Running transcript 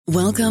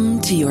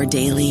Welcome to your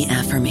daily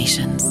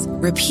affirmations.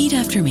 Repeat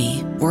after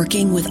me.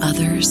 Working with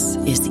others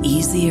is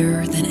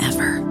easier than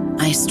ever.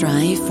 I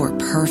strive for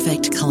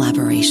perfect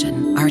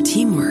collaboration. Our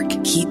teamwork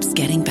keeps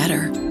getting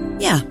better.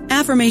 Yeah,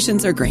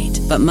 affirmations are great,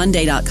 but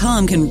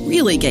Monday.com can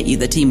really get you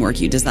the teamwork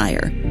you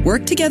desire.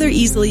 Work together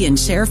easily and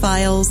share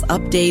files,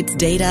 updates,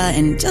 data,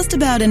 and just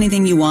about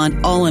anything you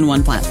want all in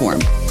one platform.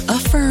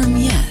 Affirm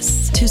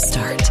yes to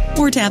start,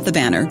 or tap the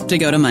banner to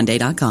go to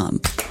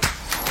Monday.com.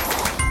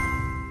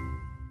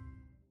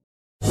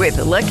 With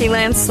the Lucky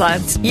Land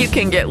Slots, you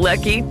can get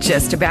lucky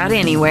just about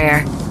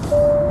anywhere.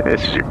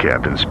 This is your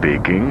captain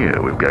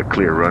speaking. We've got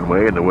clear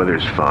runway and the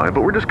weather's fine,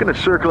 but we're just going to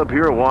circle up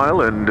here a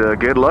while and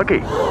get lucky.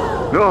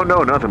 No,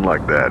 nothing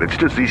like that. It's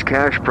just these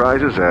cash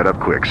prizes add up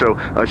quick. So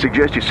I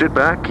suggest you sit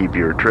back, keep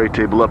your tray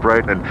table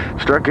upright, and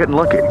start getting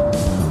lucky.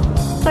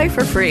 Play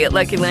for free at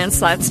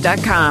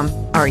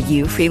LuckyLandSlots.com. Are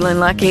you feeling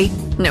lucky?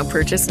 No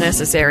purchase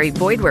necessary.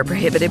 Void where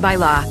prohibited by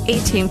law.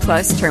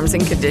 18+ terms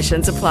and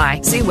conditions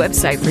apply. See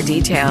website for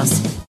details.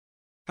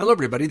 Hello,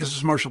 everybody. This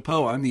is Marshall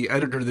Poe. I'm the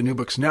editor of the New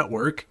Books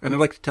Network, and I'd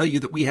like to tell you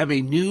that we have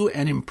a new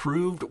and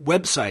improved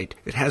website.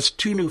 It has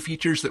 2 new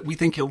features that we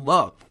think you'll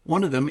love.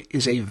 One of them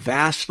is a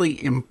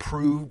vastly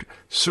improved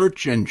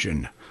search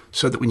engine,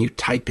 so that when you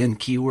type in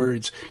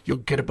keywords, you'll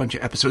get a bunch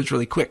of episodes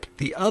really quick.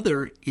 The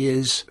other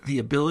is the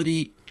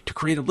ability to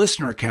create a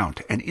listener account.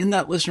 And in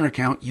that listener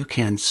account, you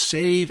can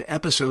save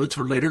episodes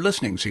for later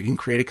listening. So you can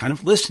create a kind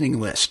of listening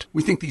list.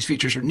 We think these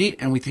features are neat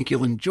and we think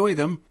you'll enjoy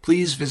them.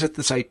 Please visit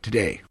the site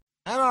today.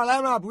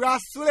 来嘛，不要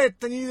输了，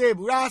等你的，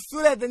不要输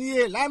了，等你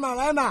的，来嘛，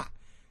来，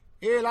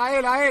不要输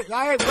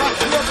了，等你的，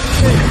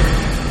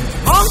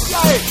好起来。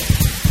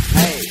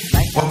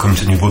 Welcome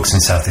to New Books in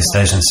Southeast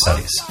Asian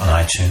Studies on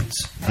iTunes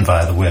and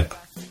via the web.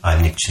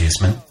 I'm Nick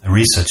Cheeseman, a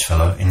research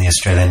fellow in the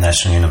Australian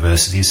National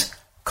University's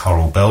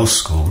Coral Bell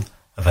School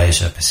of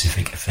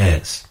Asia-Pacific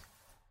Affairs.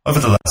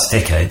 Over the last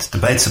decade,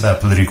 debates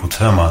about political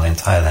turmoil in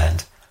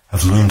Thailand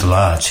have loomed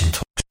large in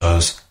talk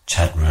shows,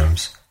 chat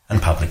rooms,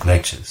 and public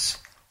lectures.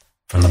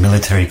 From the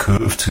military coup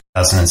of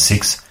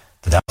 2006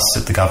 that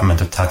ousted the government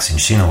of Thaksin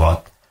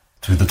Shinawatra,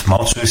 to the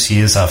tumultuous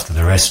years after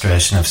the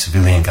restoration of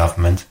civilian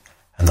government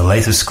and the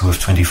latest coup of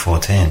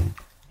 2014,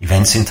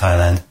 events in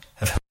Thailand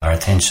have held our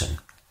attention.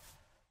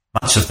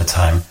 Much of the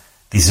time,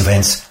 these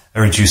events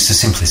are reduced to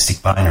simplistic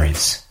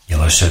binaries: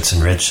 yellow shirts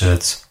and red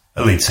shirts,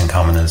 elites and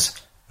commoners,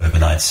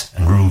 urbanites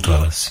and rural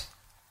dwellers.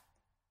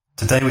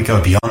 Today we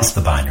go beyond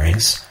the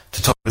binaries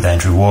to talk with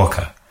Andrew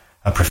Walker,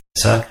 a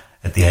professor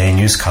at the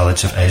ANU's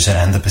College of Asia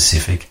and the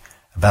Pacific,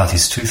 about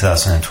his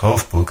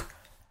 2012 book,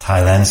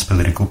 Thailand's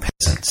Political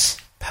Peasants,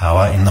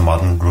 Power in the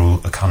Modern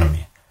Rural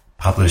Economy,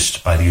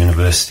 published by the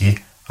University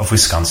of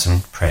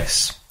Wisconsin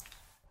Press.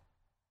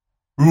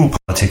 Rural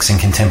politics in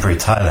contemporary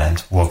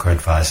Thailand, Walker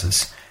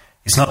advises,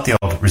 is not the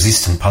old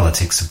resistant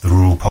politics of the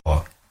rural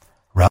poor.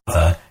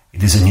 Rather,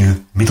 it is a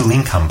new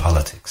middle-income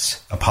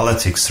politics, a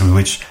politics through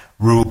which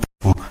rural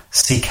people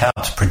seek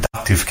out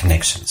productive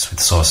connections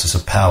with sources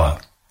of power.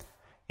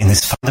 In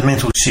this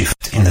fundamental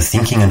shift in the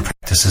thinking and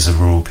practices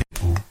of rural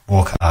people,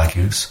 Walker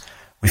argues,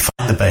 we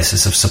find the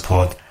basis of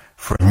support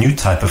for a new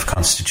type of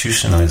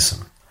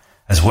constitutionalism,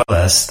 as well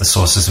as the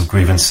sources of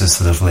grievances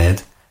that have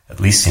led, at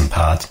least in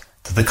part,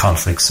 to the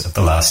conflicts of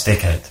the last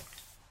decade.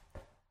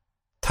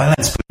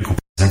 Thailand's Political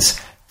Peasants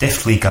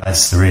deftly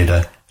guides the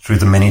reader through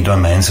the many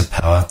domains of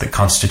power that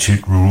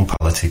constitute rural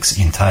politics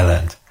in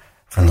Thailand,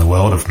 from the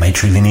world of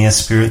matrilineal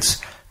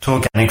spirits to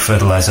organic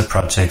fertilizer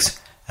projects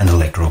and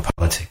electoral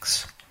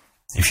politics.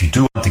 If you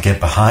do want to get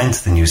behind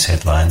the news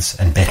headlines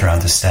and better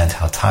understand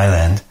how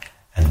Thailand,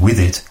 and with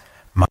it,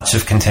 much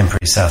of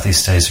contemporary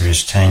Southeast Asia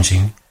is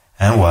changing,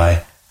 and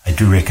why, I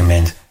do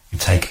recommend you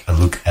take a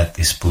look at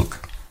this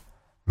book.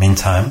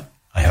 Meantime,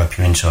 I hope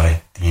you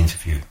enjoy the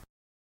interview.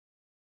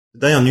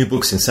 Today on New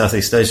Books in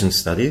Southeast Asian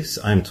Studies,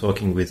 I'm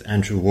talking with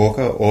Andrew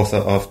Walker, author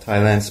of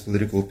Thailand's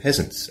Political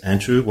Peasants.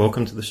 Andrew,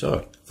 welcome to the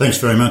show. Thanks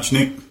very much,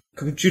 Nick.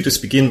 Could you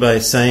just begin by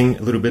saying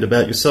a little bit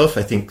about yourself?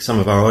 I think some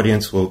of our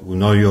audience will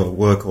know your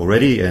work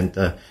already, and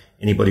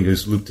anybody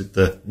who's looked at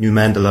the New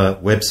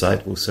Mandala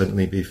website will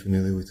certainly be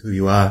familiar with who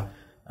you are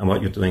and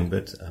what you're doing,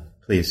 but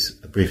please,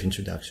 a brief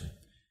introduction.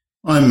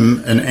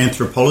 I'm an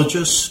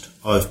anthropologist.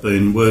 I've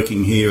been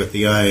working here at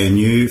the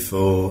ANU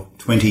for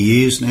 20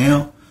 years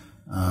now,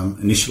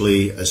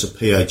 initially as a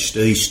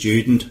PhD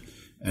student,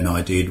 and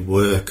I did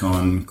work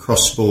on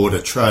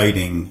cross-border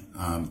trading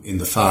in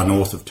the far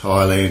north of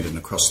Thailand and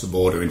across the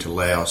border into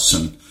Laos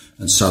and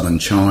southern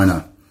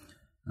China.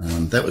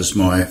 That was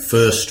my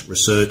first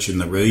research in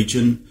the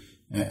region,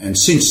 and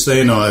since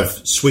then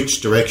I've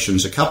switched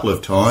directions a couple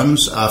of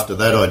times. After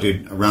that I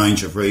did a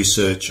range of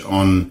research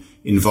on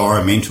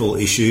environmental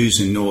issues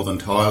in northern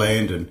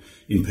Thailand and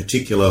in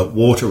particular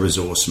water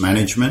resource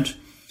management,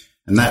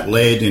 and that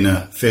led in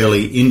a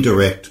fairly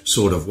indirect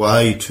sort of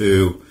way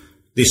to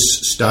this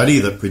study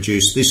that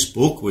produced this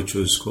book, which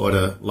was quite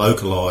a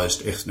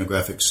localised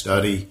ethnographic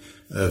study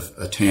of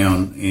a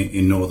town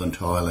in northern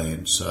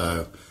Thailand.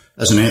 So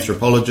as an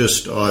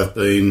anthropologist, I've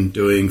been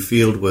doing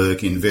field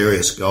work in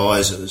various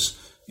guises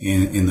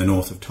in the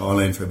north of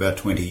Thailand for about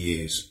 20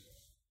 years.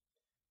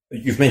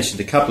 You've mentioned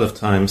a couple of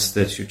times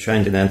that you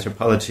trained in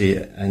anthropology,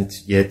 and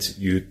yet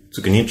you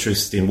took an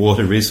interest in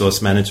water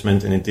resource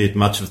management, and indeed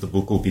much of the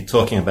book we'll be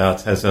talking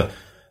about has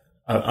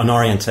an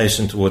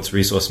orientation towards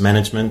resource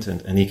management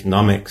and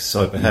economics.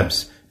 So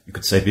perhaps you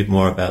could say a bit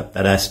more about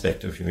that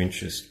aspect of your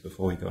interest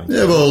before we go into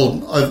Yeah,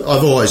 well,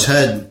 I've always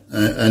had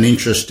an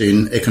interest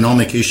in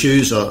economic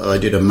issues. I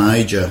did a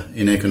major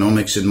in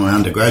economics in my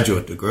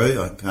undergraduate degree.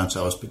 I can't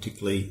say I was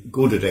particularly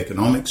good at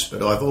economics,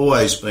 but I've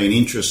always been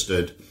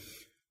interested,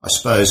 I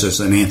suppose, as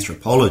an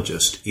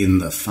anthropologist, in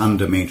the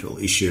fundamental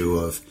issue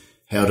of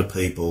how do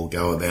people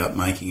go about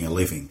making a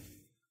living.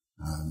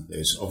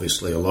 There's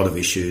obviously a lot of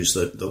issues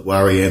that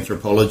worry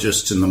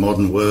anthropologists in the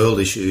modern world,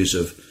 issues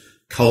of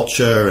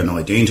culture and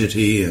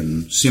identity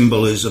and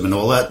symbolism and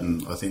all that,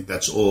 and I think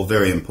that's all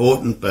very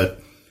important, but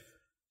I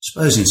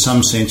suppose in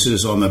some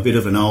senses I'm a bit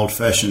of an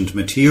old-fashioned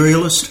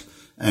materialist,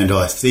 and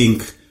I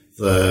think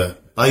the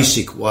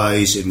basic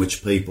ways in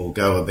which people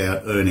go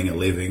about earning a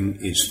living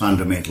is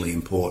fundamentally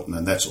important,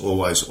 and that's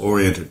always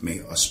oriented me,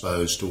 I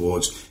suppose,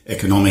 towards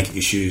economic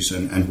issues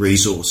and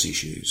resource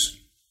issues.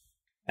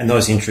 And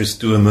those interests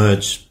do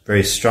emerge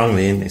very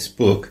strongly in this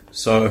book.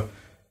 So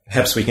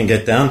perhaps we can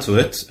get down to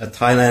it.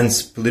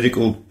 Thailand's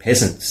political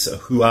peasants,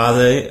 who are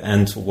they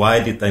and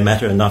why did they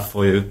matter enough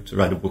for you to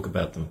write a book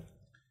about them?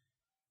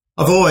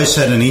 I've always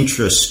had an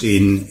interest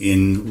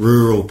in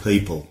rural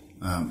people,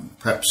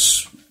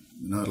 perhaps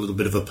a little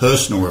bit of a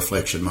personal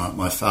reflection.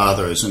 My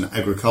father is an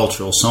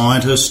agricultural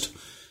scientist,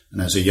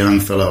 and as a young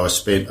fellow I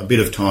spent a bit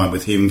of time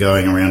with him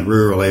going around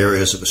rural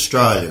areas of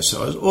Australia.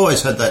 So I've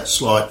always had that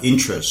slight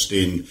interest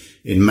in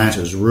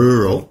matters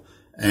rural.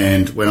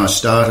 And when I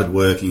started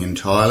working in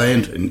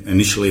Thailand,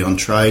 initially on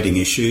trading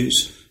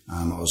issues,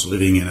 I was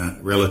living in a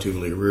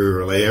relatively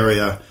rural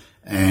area,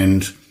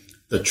 and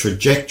the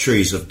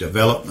trajectories of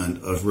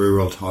development of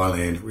rural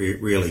Thailand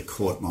really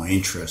caught my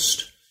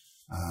interest.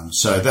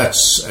 So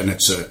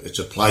it's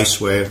a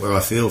place where I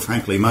feel,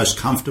 frankly, most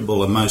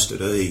comfortable and most at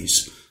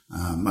ease,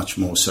 much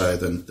more so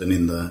than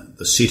in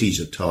the cities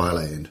of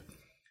Thailand.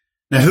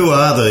 Now, who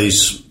are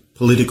these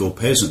political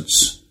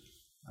peasants?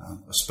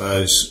 I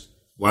suppose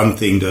one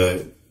thing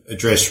to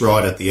address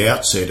right at the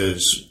outset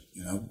is,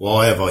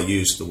 why have I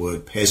used the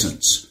word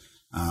peasants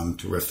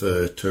to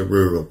refer to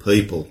rural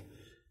people?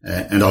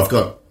 And I've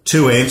got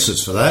two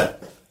answers for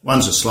that.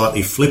 One's a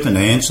slightly flippant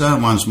answer,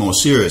 and one's more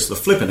serious. The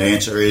flippant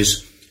answer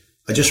is,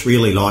 I just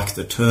really like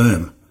the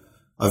term.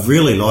 I've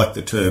really liked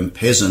the term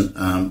peasant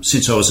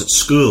since I was at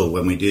school,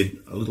 when we did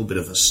a little bit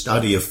of a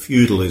study of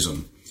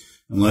feudalism.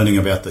 And learning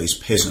about these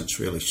peasants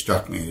really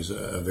struck me as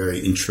a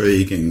very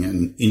intriguing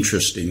and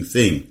interesting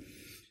thing.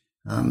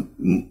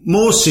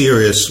 More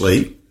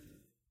seriously,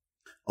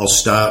 I'll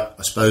start,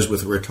 I suppose,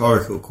 with a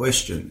rhetorical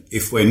question.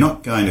 If we're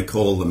not going to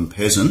call them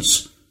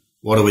peasants,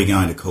 what are we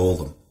going to call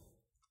them?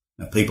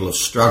 Now, people have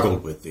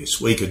struggled with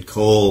this. We could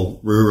call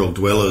rural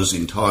dwellers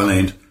in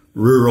Thailand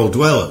rural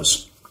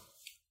dwellers,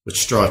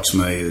 which strikes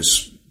me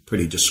as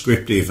pretty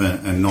descriptive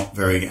and not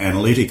very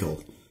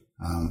analytical.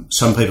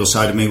 Some people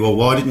say to me, well,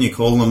 why didn't you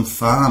call them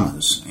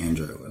farmers,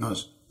 Andrew?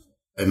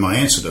 And my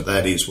answer to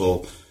that is,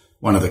 well,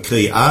 one of the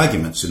key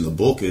arguments in the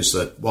book is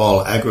that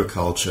while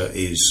agriculture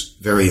is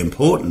very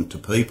important to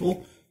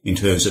people in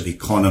terms of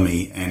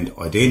economy and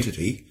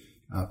identity,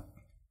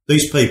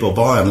 these people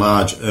by and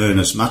large earn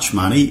as much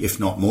money, if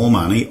not more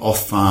money,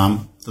 off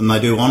farm than they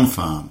do on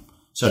farm.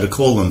 So to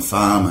call them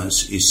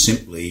farmers is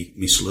simply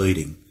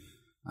misleading.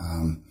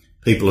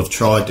 People have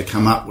tried to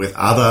come up with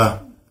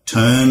other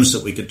terms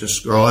that we could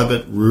describe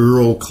it,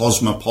 rural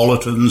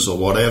cosmopolitans or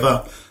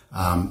whatever.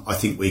 I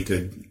think we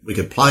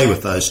could play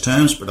with those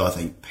terms, but I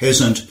think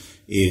peasant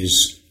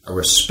is a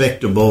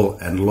respectable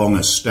and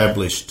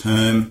long-established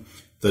term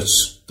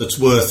that's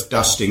worth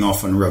dusting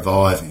off and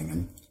reviving.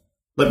 And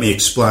let me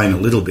explain a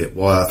little bit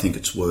why I think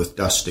it's worth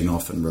dusting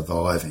off and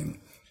reviving.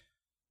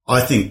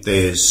 I think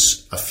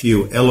there's a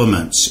few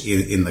elements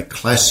in the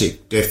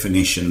classic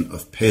definition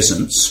of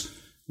peasants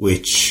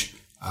which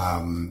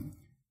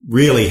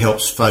really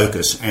helps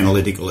focus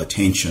analytical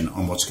attention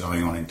on what's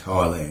going on in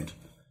Thailand.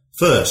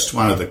 First,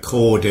 one of the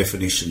core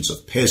definitions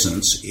of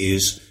peasants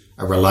is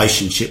a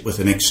relationship with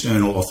an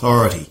external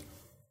authority,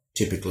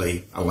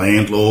 typically a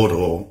landlord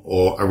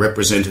or a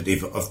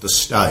representative of the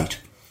state.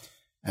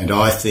 And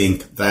I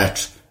think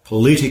that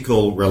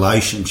political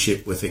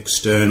relationship with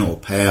external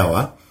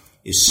power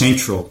is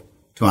central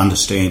to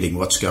understanding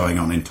what's going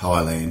on in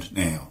Thailand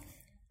now.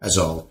 As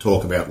I'll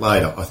talk about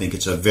later, I think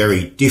it's a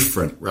very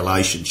different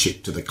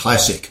relationship to the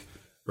classic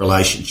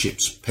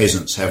relationships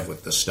peasants have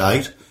with the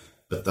state,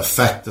 but the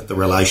fact that the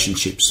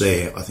relationship's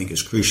there, I think,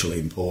 is crucially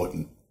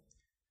important.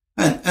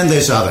 And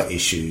there's other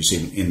issues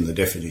in the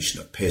definition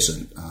of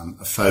peasant,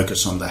 a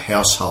focus on the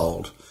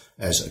household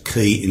as a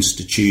key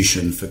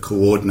institution for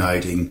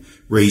coordinating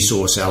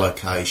resource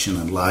allocation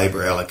and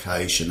labour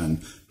allocation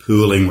and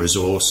pooling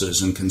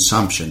resources and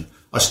consumption.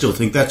 I still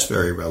think that's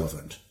very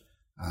relevant.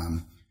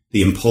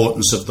 The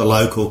importance of the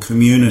local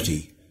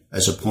community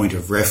as a point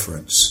of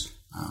reference,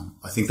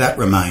 I think that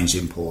remains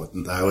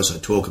important, though, as I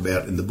talk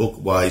about in the book,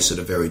 ways that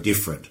are very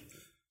different.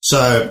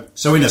 So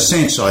in a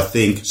sense, I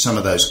think some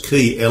of those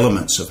key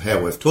elements of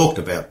how we've talked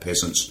about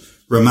peasants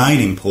remain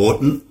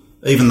important,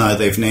 even though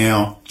they've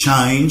now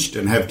changed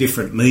and have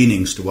different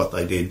meanings to what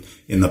they did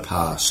in the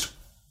past.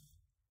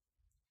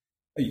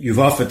 You've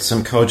offered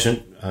some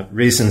cogent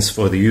reasons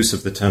for the use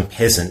of the term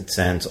peasant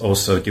and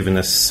also given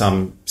us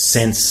some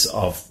sense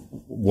of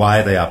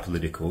why they are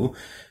political.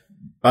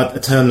 But a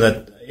term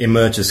that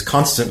emerges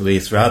constantly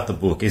throughout the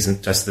book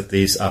isn't just that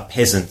these are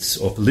peasants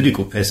or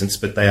political peasants,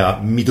 but they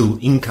are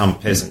middle-income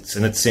peasants.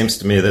 And it seems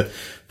to me that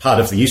part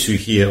of the issue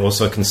here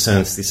also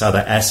concerns this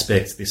other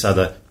aspect, this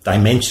other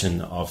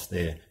dimension of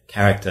their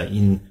character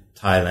in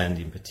Thailand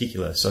in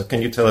particular. So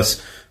can you tell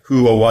us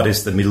who or what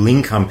is the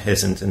middle-income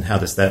peasant and how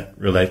does that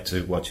relate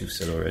to what you've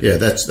said already? Yeah,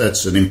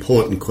 that's an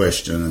important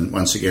question, and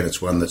once again,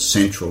 it's one that's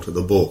central to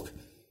the book.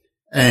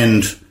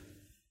 And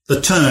the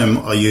term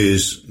I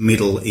use,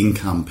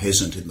 middle-income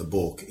peasant, in the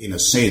book, in a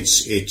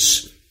sense,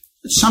 it's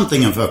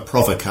something of a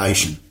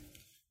provocation.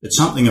 It's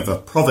something of a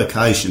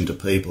provocation to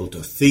people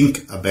to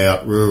think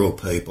about rural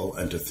people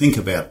and to think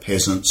about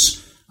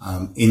peasants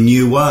in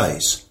new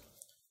ways.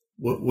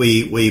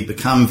 We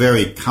become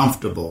very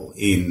comfortable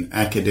in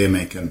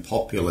academic and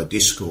popular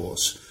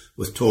discourse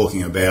with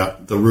talking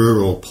about the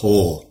rural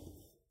poor,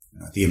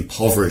 the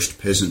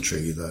impoverished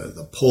peasantry,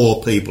 the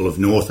poor people of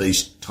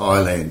northeast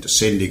Thailand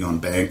descending on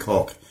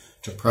Bangkok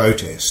to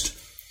protest.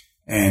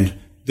 And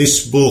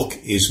this book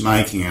is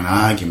making an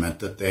argument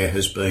that there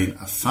has been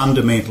a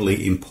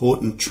fundamentally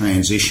important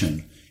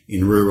transition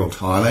in rural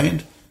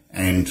Thailand,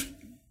 and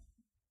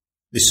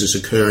this is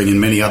occurring in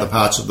many other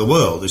parts of the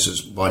world. This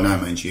is by no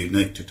means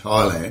unique to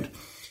Thailand.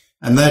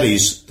 And that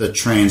is the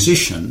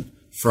transition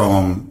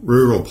from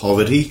rural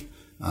poverty,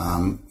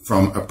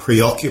 from a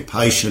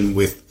preoccupation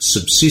with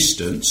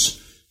subsistence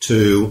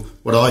to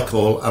what I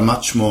call a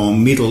much more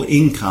middle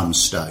income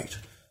state,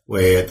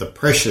 where the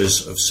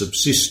pressures of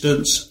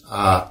subsistence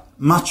are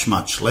much,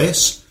 much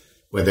less,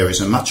 where there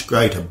is a much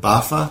greater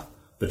buffer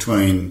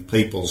between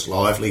people's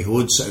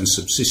livelihoods and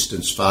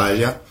subsistence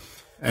failure,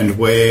 and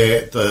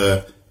where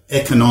the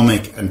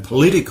economic and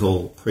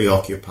political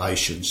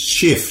preoccupations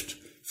shift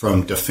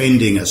from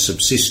defending a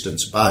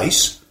subsistence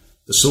base,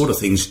 the sort of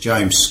things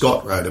James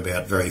Scott wrote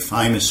about very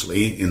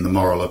famously in The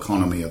Moral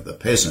Economy of the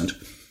Peasant.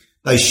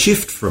 They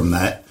shift from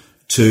that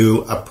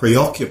to a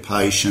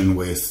preoccupation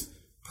with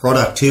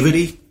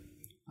productivity,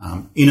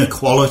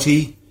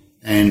 inequality,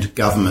 and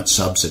government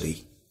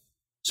subsidy.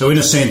 So in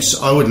a sense,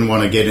 I wouldn't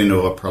want to get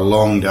into a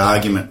prolonged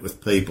argument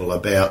with people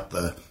about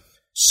the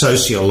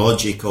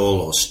sociological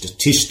or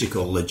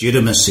statistical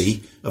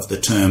legitimacy of the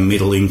term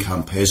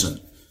middle-income peasant.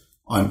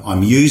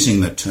 I'm using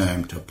the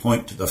term to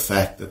point to the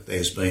fact that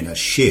there's been a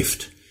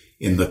shift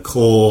in the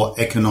core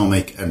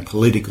economic and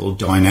political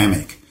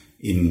dynamic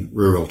in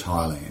rural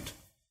Thailand.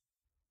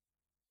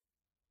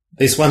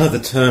 There's one other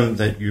term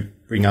that you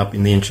bring up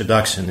in the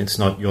introduction. It's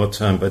not your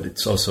term, but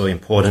it's also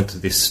important to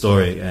this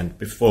story. And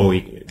before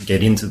we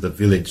get into the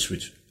village,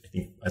 which I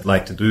think I'd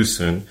like to do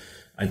soon,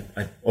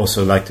 I'd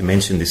also like to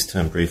mention this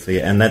term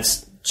briefly, and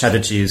that's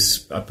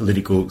Chatterjee's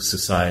political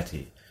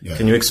society. Yeah.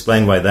 Can you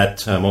explain why that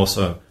term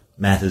also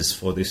matters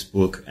for this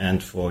book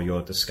and for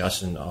your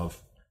discussion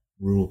of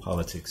rural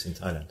politics in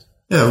Thailand?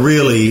 Yeah, a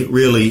really,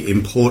 really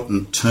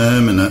important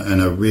term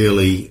and a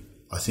really,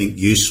 I think,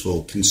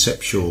 useful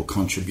conceptual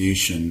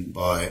contribution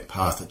by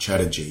Partha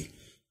Chatterjee,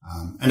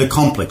 and a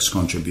complex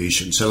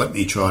contribution. So let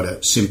me try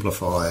to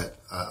simplify it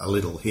a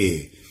little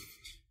here.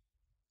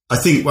 I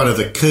think one of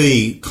the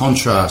key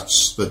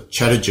contrasts that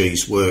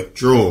Chatterjee's work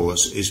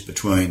draws is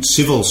between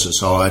civil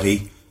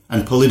society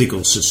and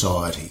political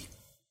society.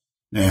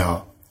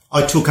 Now,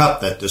 I took up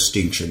that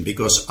distinction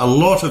because a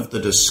lot of the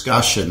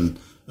discussion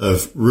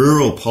of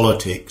rural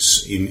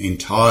politics in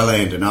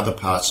Thailand and other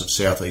parts of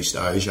Southeast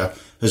Asia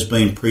has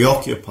been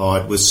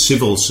preoccupied with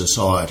civil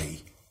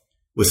society,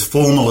 with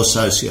formal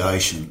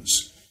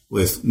associations,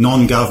 with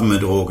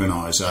non-government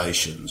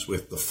organisations,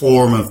 with the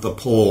Forum of the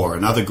Poor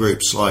and other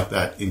groups like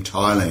that in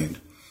Thailand.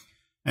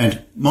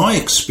 And my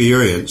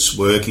experience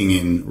working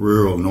in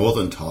rural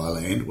northern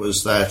Thailand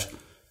was that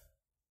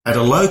at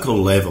a local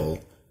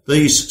level,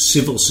 these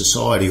civil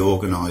society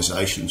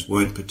organisations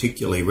weren't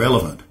particularly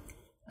relevant.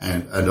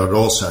 And I'd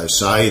also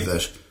say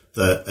that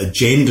the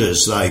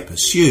agendas they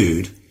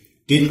pursued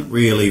didn't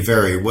really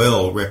very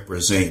well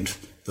represent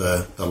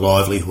the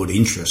livelihood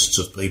interests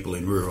of people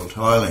in rural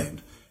Thailand.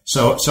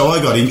 So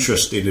I got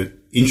interested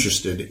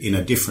in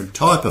a different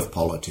type of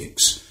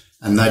politics,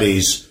 and that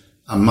is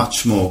a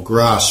much more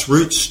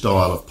grassroots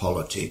style of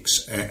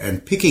politics.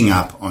 And picking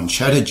up on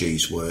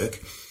Chatterjee's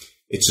work,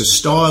 it's a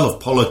style of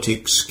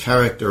politics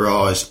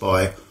characterised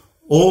by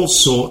all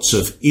sorts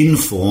of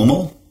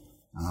informal,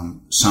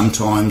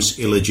 sometimes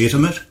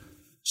illegitimate,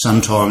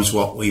 sometimes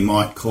what we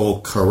might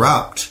call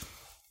corrupt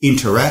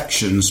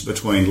interactions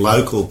between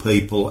local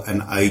people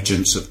and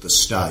agents of the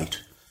state.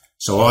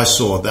 So I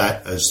saw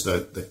that as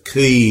the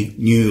key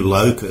new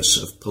locus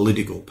of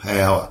political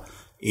power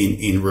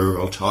in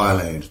rural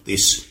Thailand,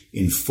 this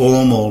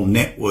informal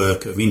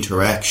network of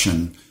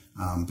interaction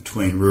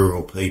between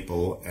rural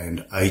people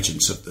and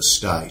agents of the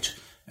state.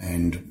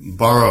 And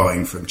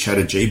borrowing from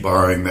Chatterjee,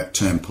 borrowing that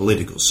term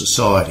political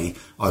society,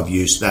 I've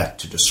used that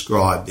to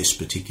describe this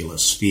particular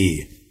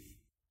sphere.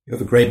 You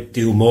have a great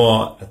deal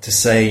more to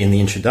say in the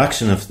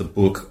introduction of the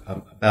book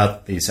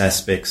about these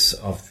aspects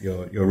of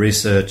your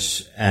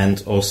research,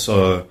 and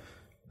also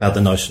about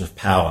the notion of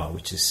power,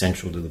 which is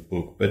central to the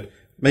book. But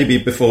maybe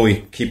before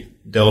we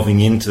keep delving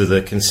into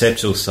the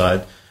conceptual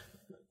side,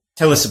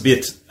 tell us a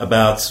bit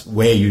about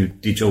where you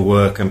did your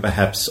work and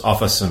perhaps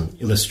offer some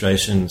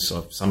illustrations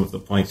of some of the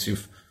points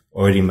you've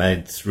already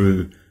made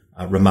through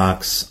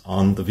remarks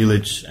on the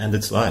village and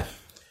its life.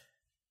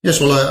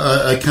 Yes,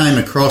 well, I came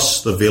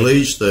across the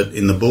village that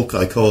in the book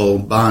I call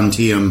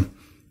Barntium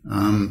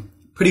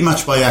pretty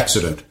much by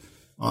accident.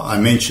 I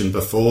mentioned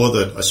before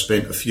that I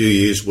spent a few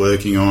years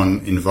working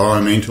on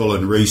environmental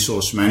and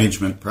resource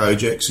management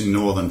projects in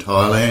northern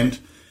Thailand,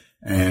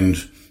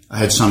 and I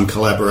had some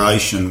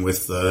collaboration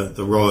with the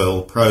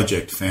Royal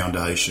Project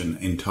Foundation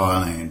in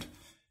Thailand.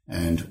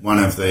 And one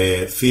of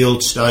their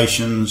field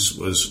stations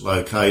was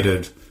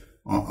located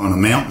on a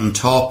mountain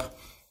top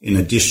in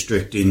a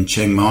district in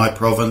Chiang Mai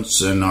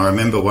province, and I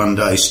remember one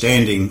day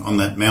standing on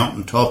that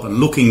mountain top and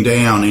looking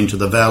down into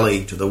the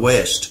valley to the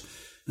west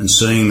and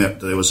seeing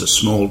that there was a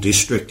small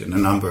district and a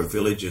number of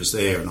villages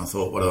there, and I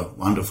thought, what a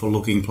wonderful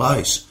looking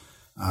place.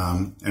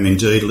 And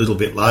indeed, a little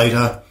bit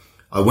later,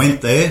 I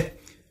went there,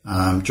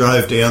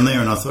 drove down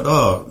there, and I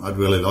thought, I'd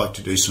really like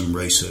to do some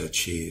research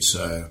here.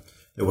 So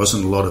there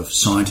wasn't a lot of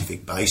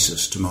scientific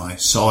basis to my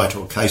site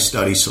or case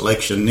study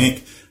selection,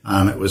 Nick.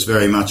 It was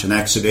very much an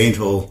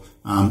accidental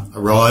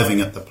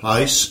arriving at the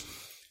place.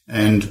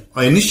 And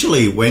I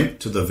initially went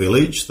to the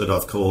village that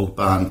I've called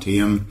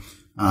Barntium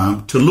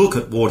to look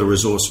at water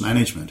resource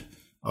management.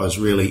 I was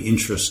really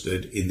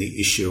interested in the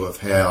issue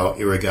of how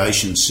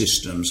irrigation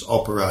systems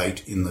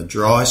operate in the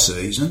dry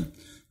season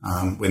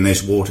when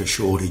there's water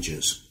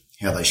shortages,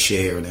 how they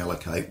share and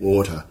allocate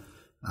water.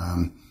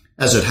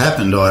 As it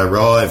happened, I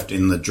arrived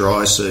in the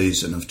dry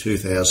season of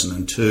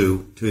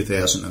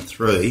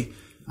 2002-2003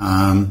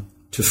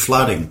 to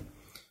flooding.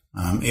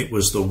 It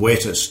was the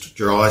wettest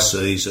dry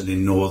season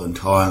in northern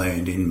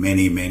Thailand in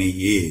many, many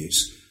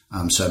years.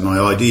 So my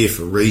idea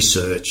for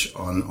research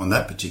on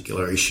that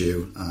particular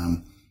issue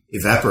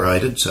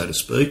evaporated, so to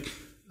speak,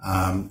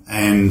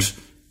 and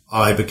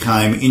I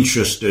became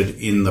interested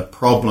in the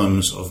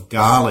problems of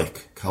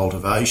garlic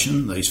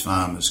cultivation. These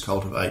farmers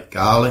cultivate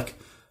garlic.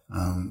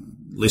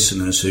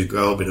 Listeners who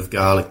grow a bit of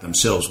garlic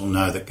themselves will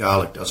know that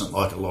garlic doesn't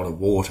like a lot of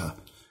water,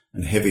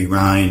 and heavy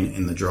rain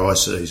in the dry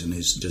season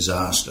is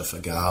disaster for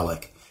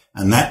garlic.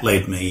 And that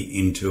led me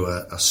into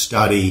a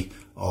study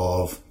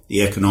of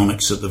the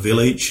economics of the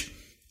village,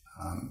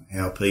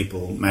 how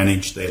people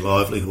managed their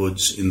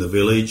livelihoods in the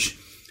village.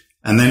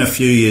 And then a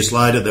few years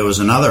later, there was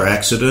another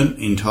accident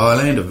in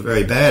Thailand, a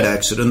very bad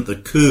accident, the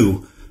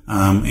coup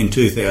in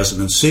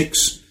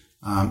 2006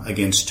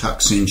 against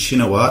Thaksin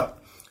Shinawatra,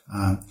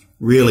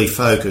 really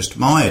focused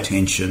my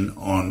attention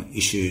on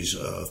issues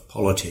of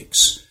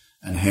politics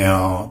and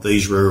how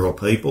these rural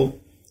people,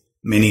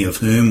 many of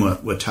whom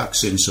were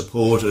Thaksin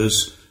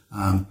supporters,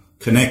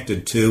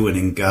 connected to and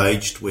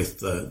engaged with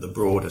the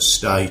broader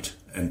state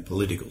and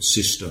political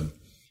system.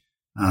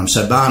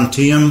 So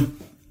Barntium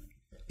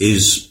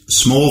is a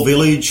small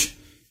village.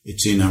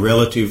 It's in a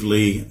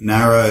relatively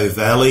narrow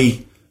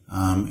valley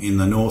in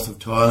the north of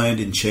Thailand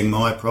in Chiang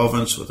Mai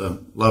province, with a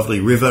lovely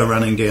river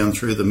running down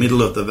through the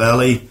middle of the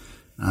valley,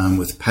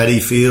 with paddy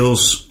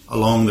fields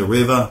along the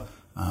river,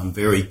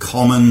 very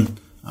common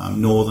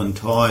northern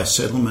Thai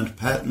settlement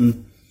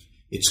pattern.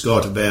 It's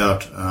got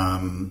about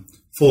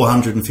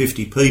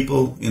 450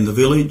 people in the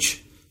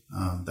village,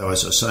 though,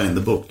 as I say in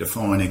the book,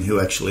 defining who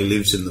actually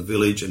lives in the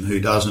village and who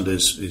doesn't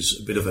is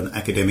a bit of an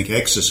academic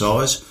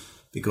exercise,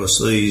 because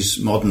these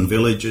modern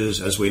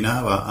villages, as we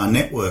know, are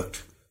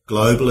networked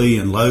globally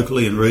and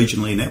locally and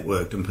regionally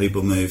networked, and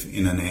people move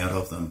in and out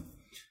of them.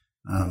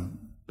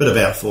 But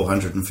about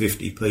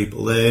 450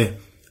 people there.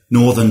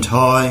 Northern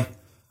Thai,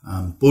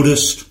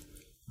 Buddhist,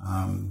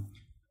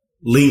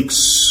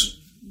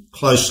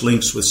 close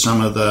links with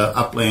some of the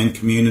upland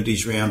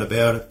communities round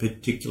about it,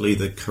 particularly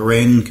the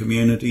Karen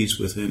communities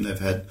with whom they've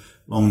had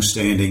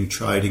long-standing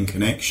trading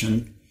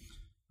connection.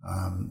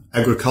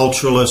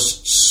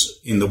 Agriculturalists,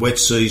 in the wet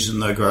season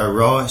they grow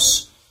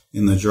rice,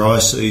 in the dry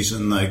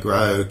season they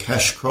grow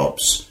cash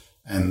crops,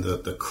 and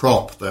the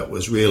crop that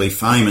was really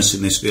famous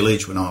in this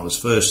village when I was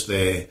first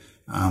there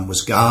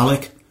was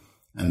garlic,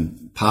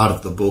 and part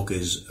of the book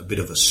is a bit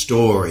of a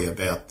story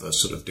about the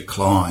sort of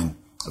decline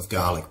of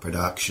garlic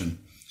production.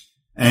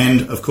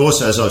 And, of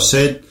course, as I've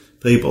said,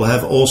 people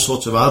have all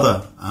sorts of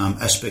other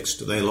aspects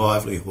to their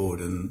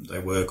livelihood, and they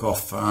work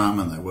off-farm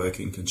and they work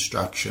in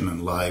construction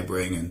and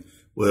labouring and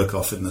work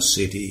off in the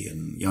city,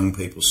 and young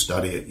people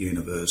study at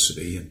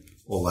university and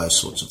all those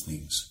sorts of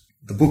things.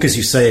 The book, as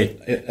you say,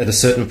 at a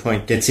certain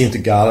point gets into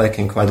garlic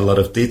in quite a lot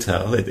of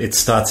detail. It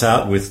starts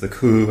out with the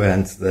coup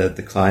and the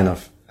decline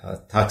of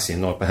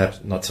Thaksin, or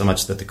perhaps not so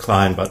much the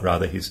decline, but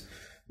rather his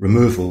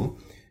removal.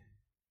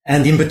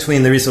 And in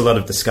between, there is a lot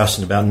of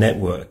discussion about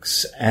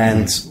networks.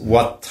 And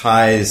what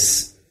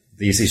ties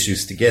these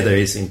issues together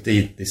is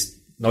indeed this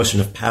notion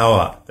of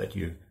power that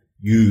you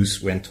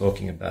use when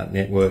talking about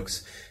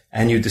networks.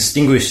 And you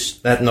distinguish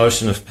that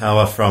notion of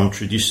power from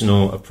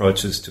traditional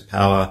approaches to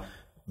power,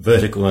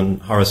 vertical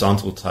and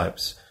horizontal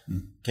types.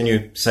 Can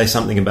you say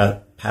something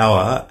about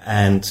power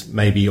and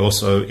maybe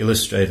also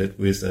illustrate it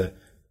with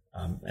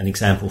an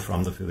example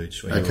from the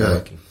village where you were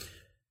working?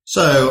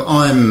 So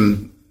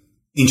I'm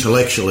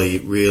intellectually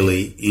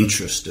really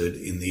interested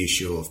in the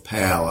issue of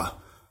power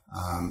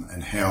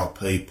and how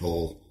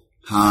people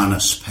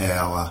harness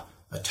power,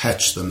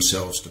 attach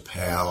themselves to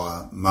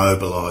power,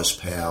 mobilise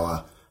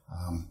power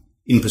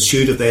in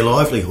pursuit of their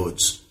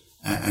livelihoods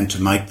and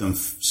to make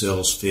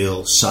themselves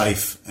feel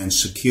safe and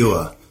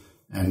secure.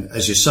 And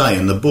as you say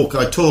in the book,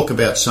 I talk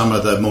about some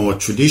of the more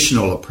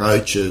traditional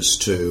approaches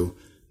to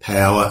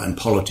power and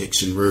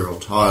politics in rural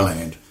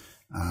Thailand.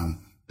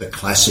 The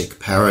classic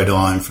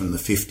paradigm from the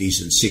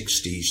 50s and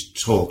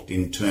 60s talked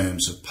in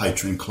terms of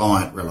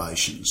patron-client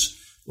relations,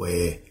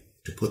 where,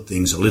 to put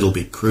things a little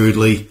bit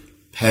crudely,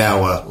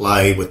 power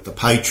lay with the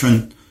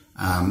patron,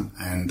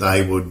 and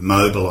they would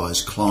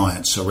mobilise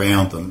clients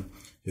around them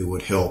who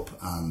would help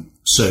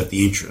serve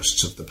the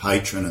interests of the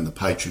patron, and the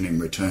patron in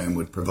return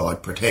would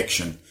provide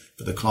protection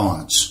for the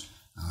clients.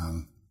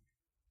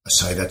 I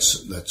say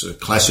that's a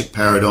classic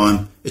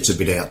paradigm. It's a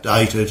bit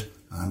outdated,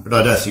 but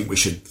I don't think we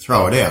should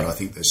throw it out. I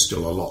think there's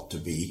still a lot to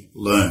be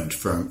learned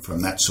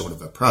from that sort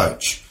of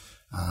approach.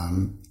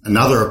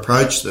 Another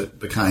approach that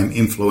became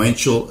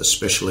influential,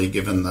 especially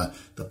given the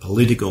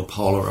political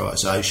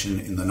polarisation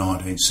in the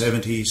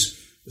 1970s,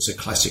 was a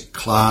classic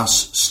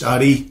class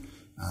study,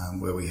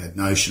 where we had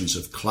notions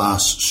of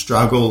class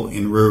struggle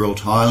in rural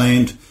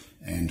Thailand,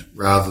 and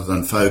rather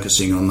than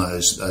focusing on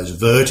those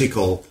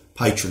vertical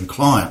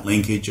patron-client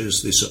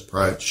linkages, this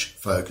approach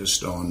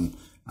focused on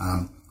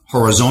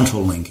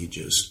horizontal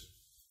linkages.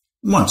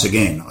 Once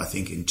again, I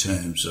think in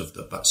terms of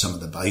some of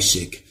the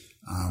basic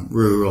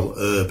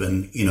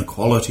rural-urban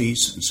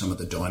inequalities and some of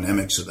the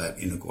dynamics of that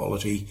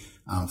inequality,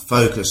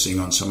 focusing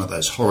on some of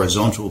those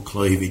horizontal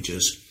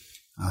cleavages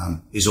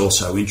is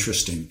also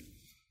interesting.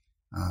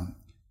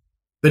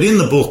 But in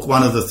the book,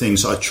 one of the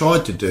things I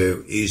tried to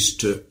do is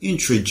to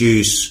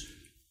introduce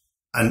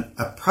an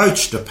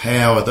approach to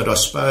power that I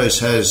suppose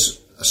has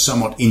a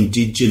somewhat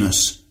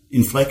indigenous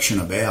inflection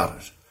about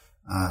it.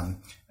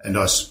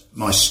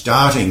 My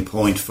starting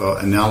point for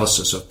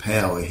analysis of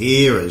power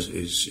here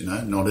is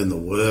not in the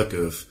work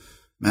of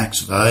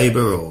Max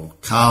Weber or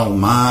Karl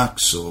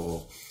Marx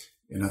or,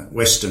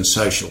 Western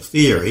social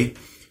theory,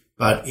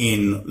 but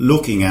in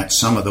looking at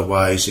some of the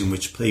ways in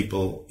which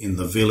people in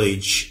the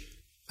village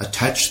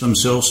attach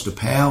themselves to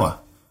power,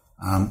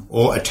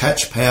 or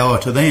attach power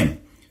to them.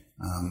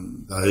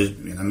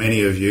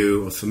 Many of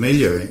you are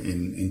familiar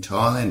in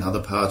Thailand,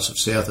 other parts of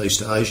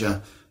Southeast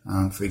Asia.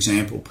 For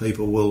example,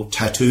 people will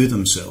tattoo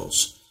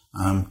themselves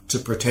to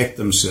protect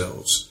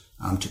themselves,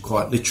 to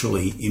quite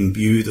literally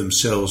imbue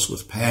themselves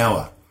with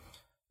power.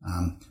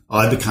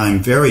 I became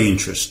very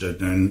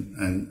interested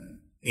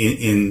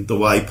in the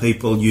way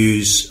people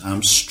use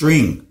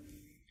string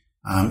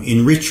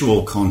in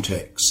ritual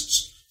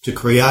contexts to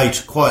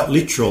create quite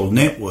literal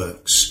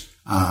networks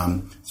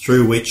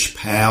through which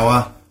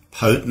power,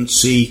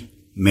 potency,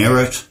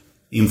 merit,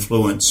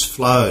 influence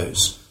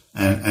flows.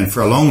 And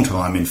for a long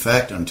time, in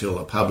fact, until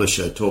a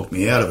publisher talked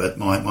me out of it,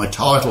 my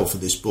title for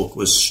this book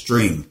was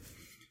String.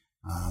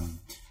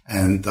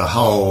 And the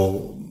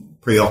whole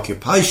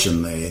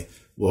preoccupation there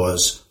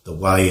was the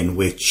way in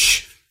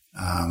which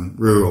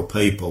rural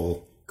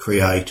people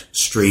create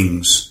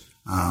strings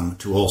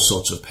to all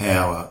sorts of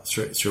power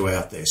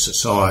throughout their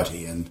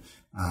society. And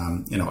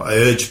I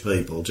urge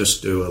people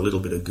just do a little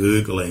bit of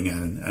Googling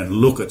and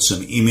look at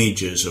some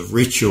images of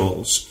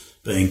rituals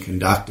being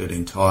conducted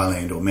in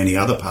Thailand or many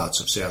other parts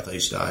of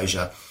Southeast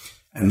Asia,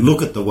 and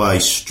look at the way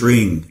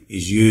string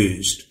is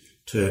used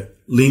to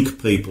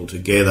link people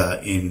together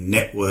in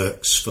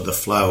networks for the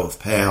flow of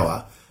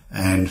power.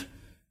 And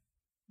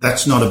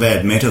that's not a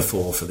bad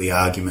metaphor for the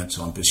arguments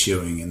I'm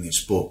pursuing in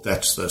this book.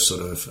 That's the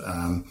sort of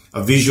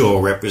a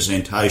visual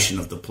representation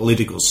of the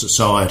political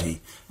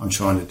society I'm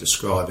trying to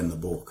describe in the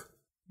book.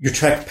 You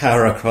track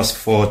power across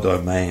 4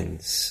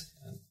 domains: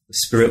 the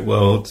spirit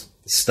world,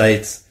 the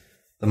state,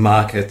 the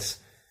market,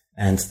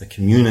 and the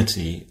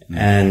community.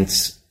 And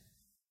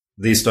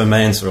these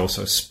domains are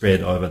also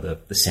spread over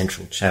the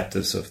central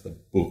chapters of the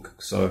book.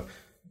 So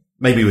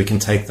maybe we can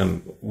take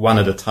them one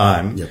at a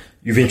time. Yep.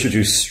 You've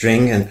introduced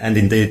string, and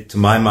indeed, to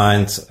my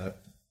mind,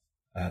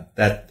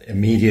 that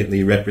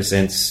immediately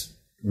represents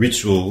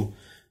ritual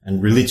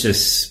and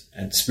religious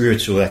and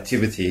spiritual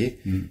activity.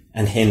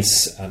 And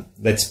hence,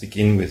 let's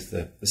begin with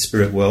the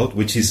spirit world,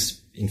 which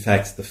is, in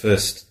fact, the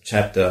first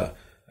chapter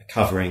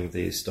covering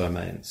these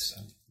domains.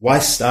 Why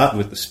start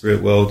with the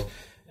spirit world,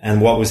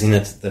 and what was in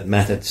it that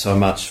mattered so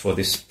much for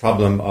this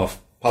problem of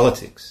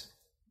politics?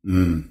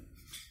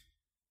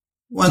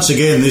 Once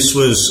again, this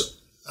was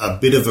a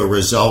bit of a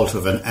result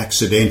of an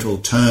accidental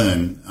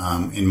turn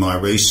in my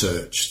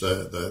research.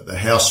 The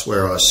house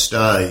where I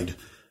stayed,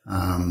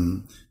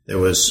 there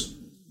was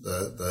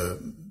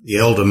the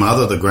elder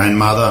mother, the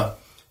grandmother,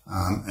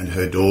 and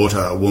her daughter,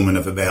 a woman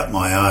of about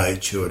my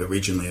age, who had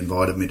originally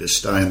invited me to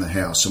stay in the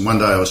house. And one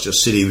day I was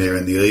just sitting there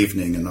in the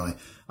evening and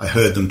I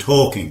heard them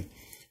talking,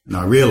 and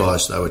I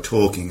realised they were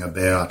talking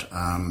about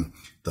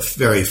the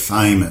very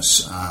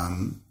famous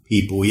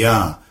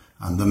Hibuya,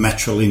 the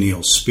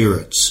matrilineal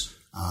spirits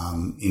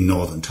in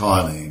northern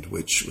Thailand,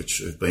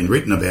 which have been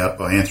written about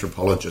by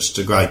anthropologists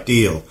a great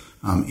deal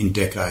in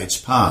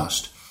decades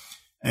past.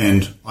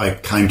 And I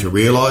came to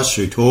realise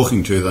through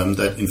talking to them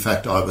that, in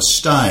fact, I was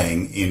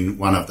staying in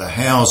one of the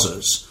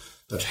houses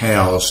that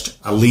housed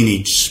a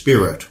lineage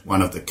spirit,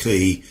 one of the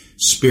key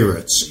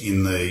spirits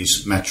in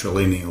these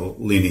matrilineal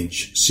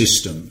lineage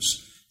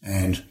systems.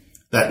 And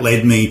that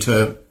led me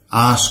to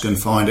ask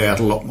and find out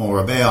a lot more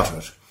about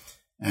it.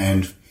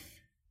 And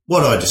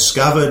what I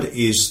discovered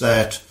is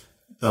that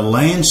the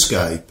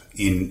landscape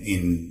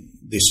in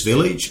this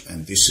village,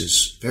 and this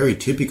is very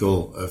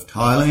typical of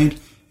Thailand,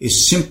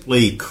 is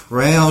simply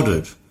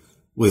crowded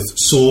with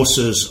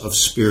sources of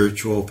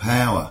spiritual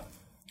power.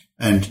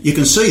 And you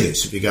can see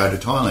this if you go to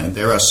Thailand.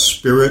 There are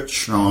spirit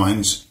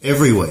shrines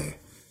everywhere.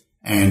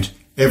 And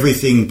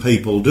everything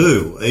people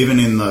do, even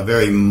in the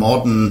very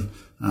modern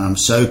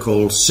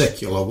so-called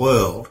secular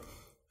world,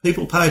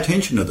 people pay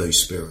attention to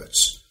these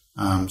spirits.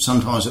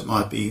 Sometimes it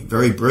might be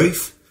very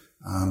brief,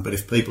 but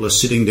if people are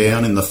sitting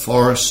down in the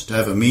forest to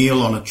have a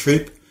meal on a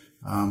trip,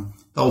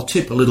 they'll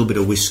tip a little bit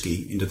of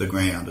whiskey into the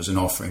ground as an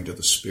offering to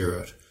the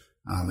spirit.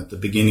 At the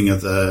beginning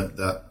of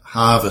the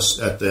harvest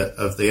of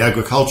the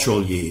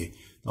agricultural year,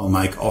 they'll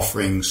make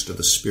offerings to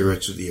the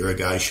spirits of the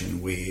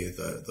irrigation weir,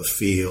 the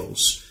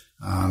fields.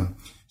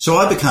 So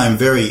I became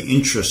very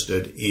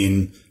interested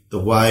in the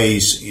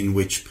ways in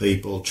which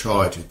people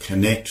try to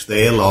connect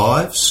their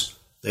lives,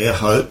 their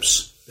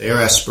hopes, their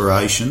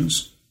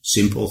aspirations,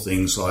 simple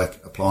things like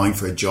applying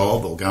for a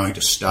job or going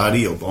to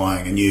study or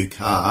buying a new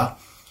car,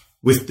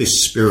 with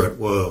this spirit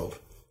world.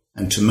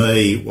 And to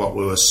me, what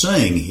we were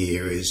seeing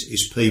here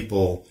is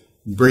people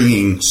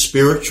bringing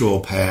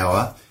spiritual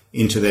power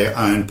into their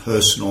own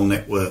personal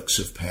networks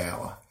of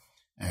power.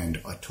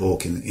 And I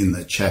talk in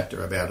the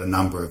chapter about a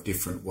number of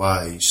different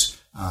ways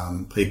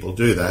people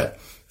do that,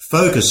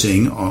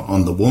 focusing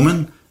on the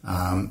woman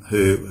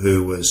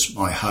who was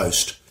my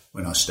host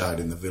when I stayed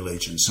in the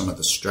village, and some of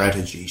the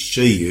strategies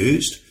she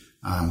used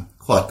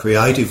quite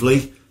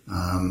creatively,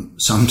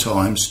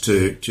 sometimes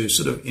to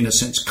sort of, in a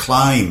sense,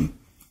 claim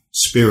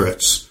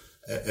spirits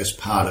as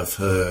part of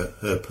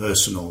her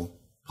personal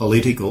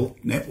political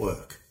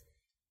network.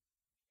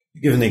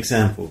 Give an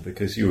example,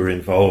 because you were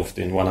involved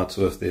in one or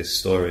two of these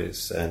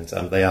stories, and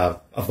they are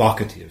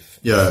evocative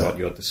of what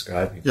you're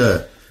describing.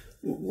 Yeah.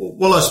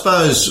 Well, I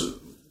suppose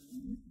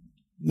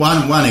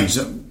one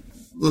example,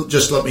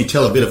 just let me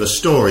tell a bit of a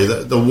story.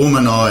 The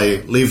woman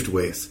I lived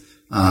with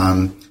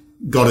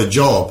got a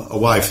job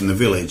away from the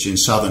village in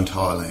southern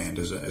Thailand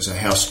as a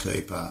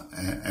housekeeper,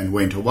 and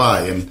went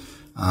away. And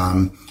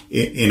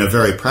in a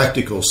very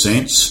practical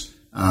sense,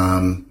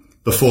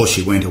 before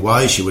she went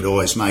away, she would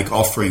always make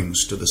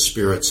offerings to the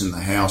spirits in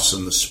the house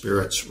and the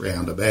spirits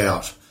round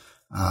about.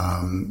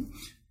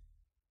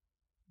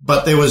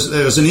 But there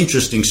was an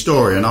interesting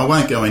story, and I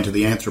won't go into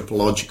the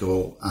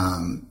anthropological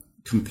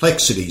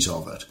complexities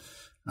of it.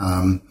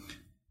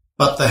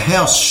 But the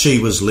house she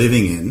was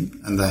living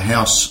in and the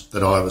house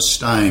that I was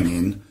staying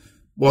in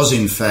was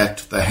in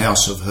fact the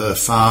house of her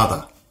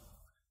father.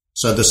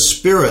 So the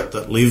spirit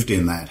that lived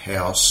in that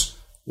house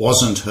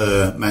wasn't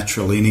her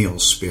matrilineal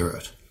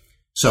spirit.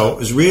 So it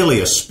was really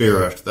a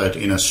spirit that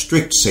in a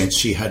strict sense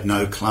she had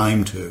no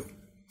claim to.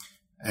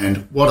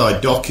 And what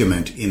I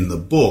document in the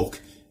book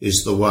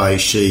is the way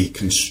she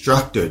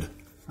constructed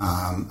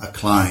a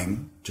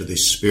claim to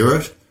this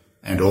spirit,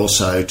 and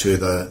also to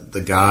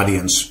the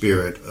guardian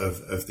spirit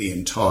of the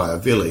entire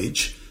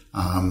village,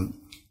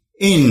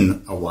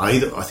 in a way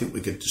that I think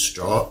we could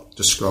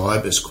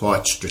describe as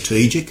quite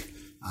strategic,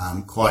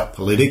 quite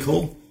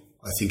political.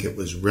 I think it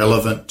was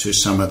relevant to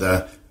some of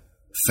the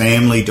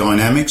family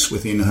dynamics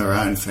within her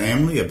own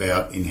family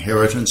about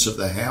inheritance of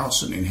the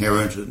house and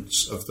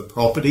inheritance of the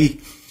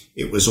property.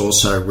 It was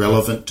also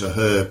relevant to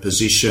her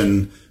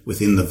position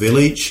within the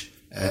village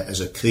as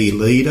a key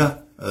leader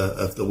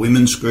of the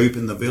women's group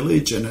in the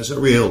village, and as a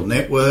real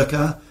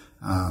networker.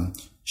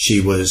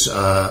 She was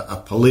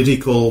a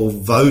political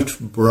vote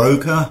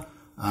broker.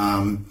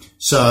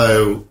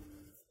 So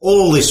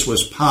all this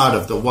was part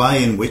of the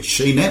way in which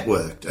she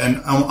networked.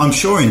 And I'm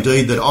sure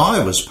indeed that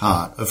I was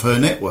part of her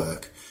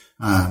network.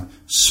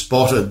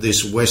 Spotted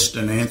this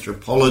Western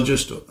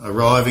anthropologist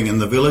arriving in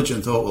the village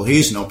and thought, well,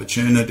 here's an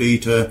opportunity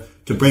to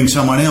bring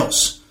someone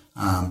else,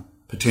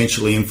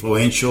 potentially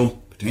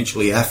influential,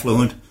 potentially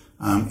affluent,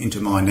 into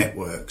my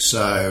network.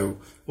 So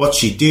what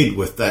she did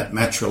with that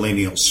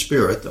matrilineal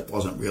spirit, that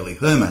wasn't really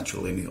her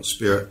matrilineal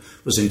spirit,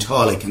 was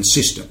entirely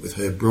consistent with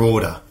her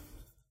broader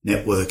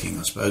networking,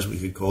 I suppose we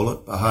could call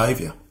it,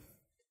 behaviour.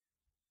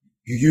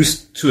 you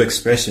used two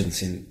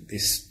expressions in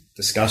this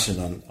discussion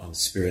on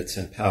spirits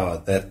and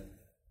power that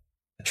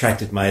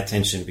attracted my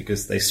attention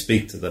because they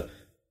speak to the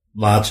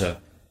larger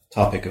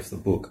topic of the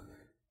book.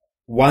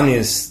 One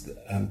is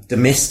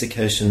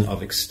domestication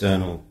of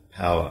external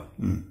power.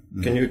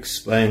 Mm-hmm. Can you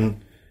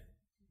explain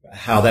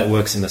how that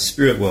works in the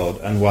spirit world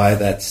and why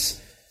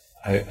that's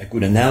a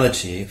good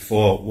analogy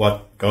for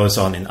what goes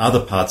on in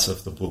other parts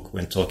of the book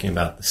when talking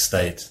about the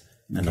state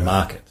and the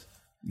market?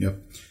 Yep.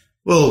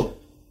 Well,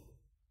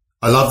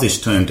 I love this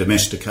term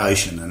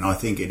domestication, and I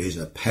think it is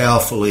a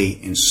powerfully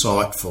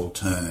insightful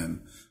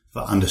term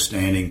for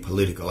understanding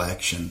political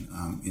action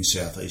in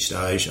Southeast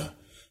Asia.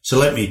 So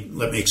let me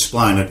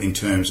explain it in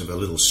terms of a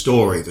little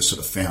story, the sort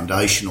of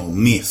foundational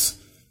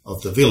myth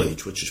of the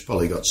village, which has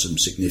probably got some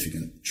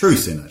significant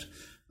truth in it.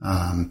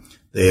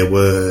 There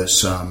were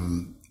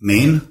some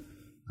men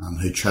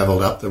who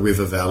travelled up the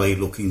river valley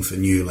looking for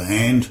new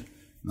land.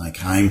 And they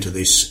came to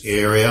this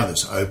area,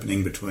 this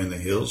opening between the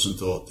hills, and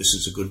thought this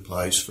is a good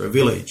place for a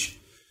village.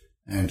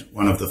 And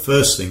one of the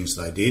first things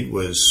they did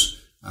was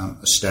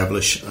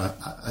establish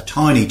a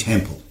tiny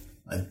temple.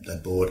 They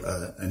brought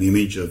an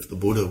image of the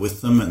Buddha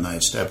with them, and they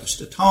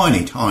established a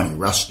tiny, tiny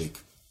rustic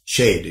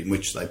shed in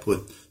which they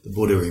put the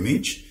Buddha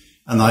image.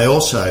 And they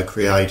also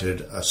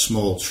created a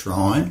small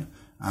shrine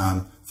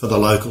for the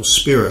local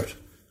spirit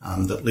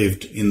that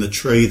lived in the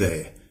tree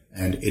there,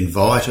 and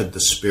invited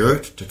the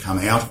spirit to come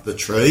out of the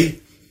tree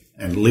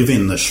and live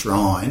in the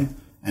shrine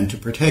and to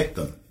protect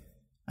them.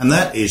 And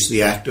that is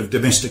the act of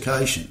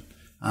domestication.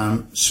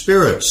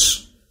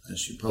 Spirits,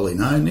 as you probably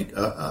know, Nick,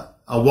 are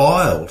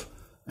wild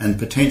and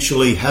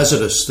potentially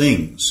hazardous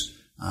things.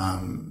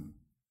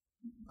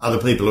 Other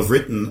people have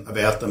written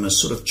about them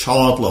as sort of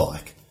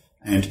childlike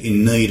and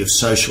in need of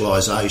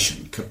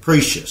socialisation,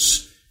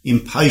 capricious,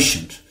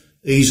 impatient,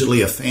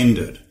 easily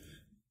offended.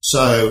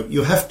 So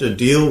you have to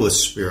deal with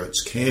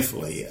spirits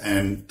carefully,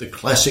 and the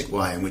classic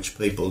way in which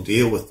people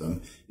deal with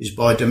them is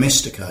by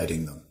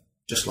domesticating them,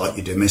 just like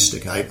you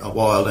domesticate a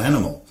wild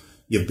animal.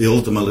 You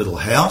build them a little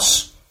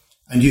house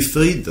and you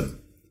feed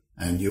them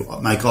and you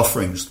make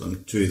offerings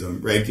to them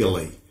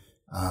regularly.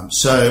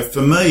 So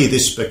for me,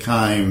 this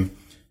became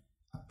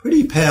a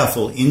pretty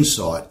powerful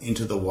insight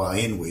into the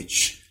way in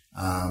which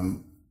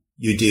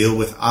you deal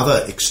with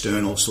other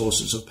external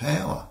sources of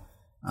power.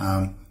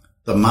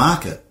 The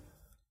market,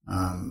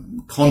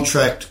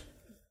 contract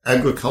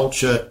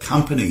agriculture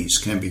companies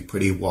can be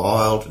pretty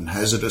wild and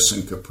hazardous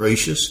and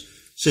capricious.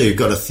 So you've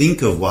got to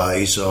think of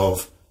ways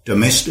of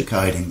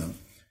domesticating them,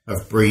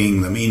 of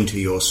bringing them into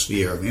your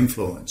sphere of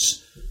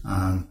influence.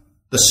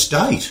 The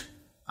state,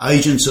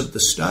 agents of the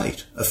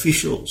state,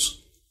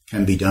 officials,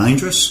 can be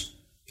dangerous,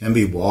 can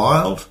be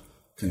wild,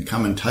 can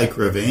come and take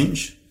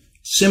revenge.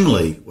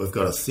 Similarly, we've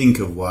got to think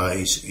of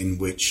ways in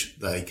which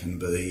they can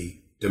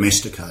be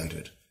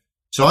domesticated.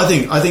 So I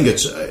think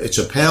it's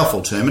a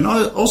powerful term, and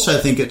I also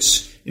think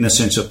it's, in a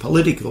sense, a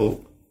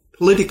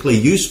politically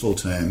useful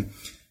term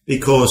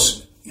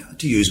because,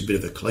 to use a bit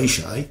of a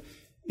cliche,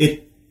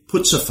 it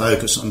puts a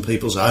focus on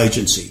people's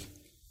agency.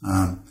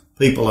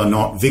 People are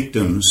not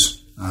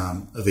victims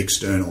of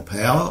external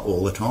power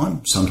all the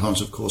time.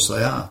 Sometimes, of course,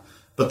 they are.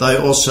 But they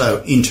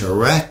also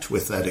interact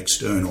with that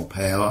external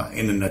power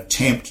in an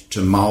attempt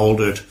to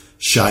mould it,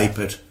 shape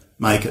it,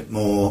 make it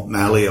more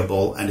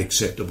malleable and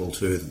acceptable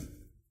to them.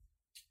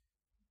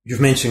 You've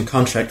mentioned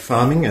contract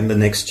farming, and the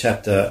next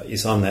chapter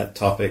is on that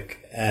topic,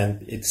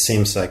 and it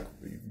seems like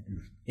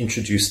you've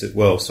introduced it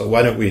well. So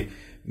why don't we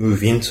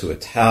move into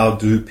it? How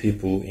do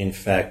people, in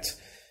fact,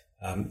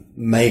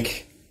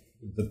 make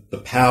the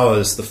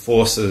powers, the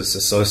forces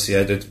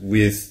associated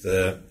with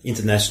the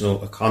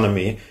international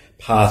economy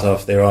part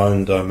of their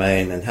own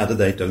domain, and how do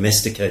they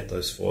domesticate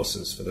those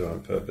forces for their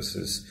own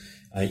purposes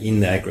in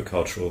the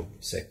agricultural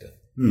sector?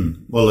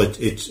 Well,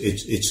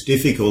 it's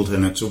difficult,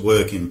 and it's a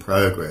work in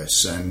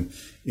progress. And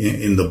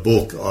in the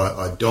book,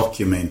 I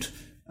document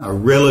a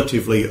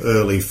relatively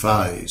early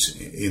phase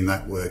in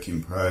that work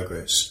in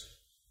progress.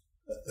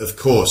 Of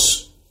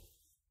course,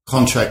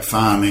 contract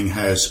farming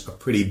has a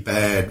pretty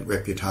bad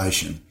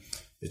reputation.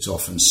 It's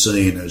often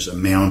seen as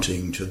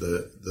amounting to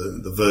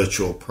the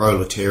virtual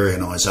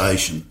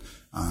proletarianisation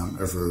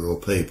of rural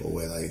people,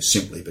 where they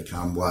simply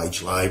become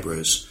wage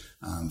labourers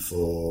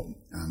for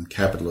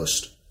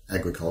capitalist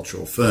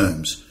agricultural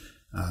firms.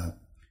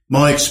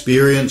 My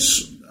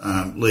experience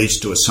leads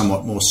to a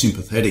somewhat more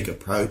sympathetic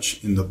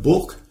approach in the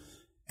book,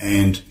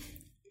 and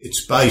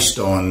it's based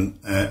on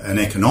an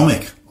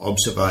economic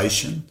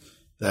observation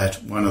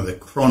that one of the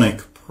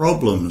chronic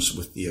problems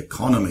with the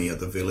economy of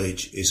the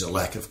village is a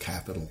lack of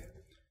capital.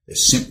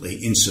 There's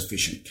simply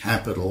insufficient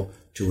capital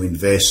to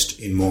invest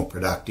in more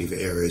productive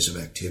areas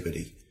of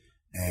activity.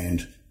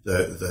 And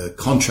the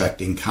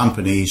contracting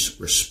companies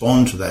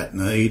respond to that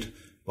need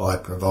by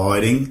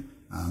providing,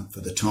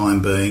 for the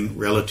time being,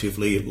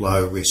 relatively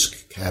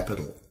low-risk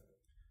capital.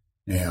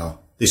 Now,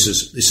 this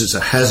is a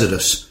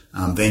hazardous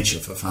venture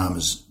for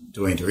farmers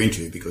to enter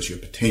into, because you're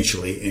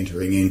potentially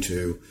entering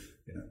into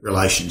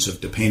relations of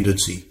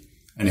dependency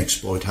and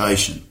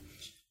exploitation.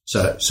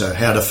 So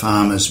how do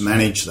farmers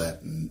manage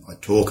that? And I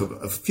talk of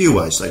a few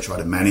ways they try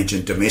to manage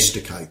and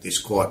domesticate this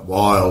quite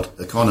wild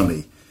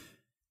economy.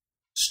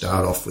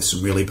 Start off with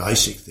some really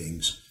basic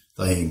things.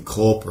 They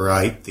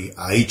incorporate the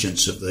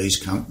agents of these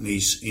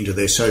companies into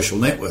their social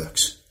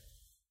networks.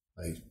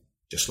 They,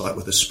 just like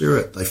with a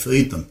spirit, they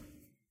feed them.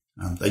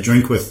 They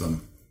drink with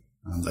them.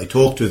 They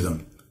talk to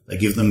them. They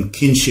give them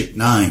kinship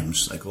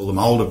names. They call them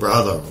older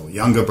brother or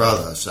younger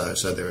brother. So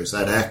there is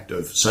that act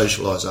of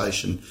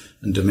socialisation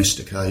and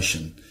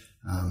domestication.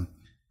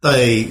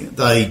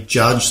 They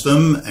judge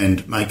them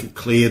and make it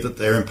clear that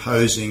they're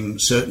imposing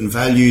certain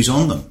values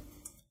on them.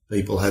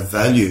 People have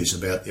values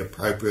about the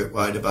appropriate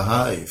way to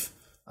behave,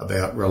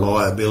 about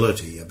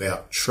reliability,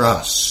 about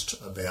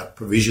trust, about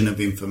provision of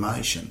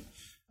information.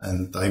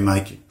 And they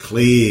make it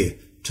clear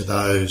to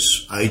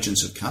those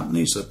agents of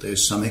companies that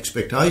there's some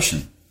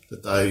expectation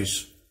that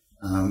those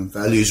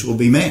values will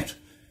be met.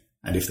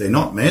 And if they're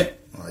not met,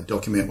 I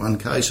document one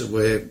case of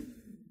where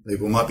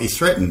people might be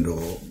threatened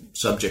or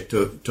subject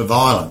to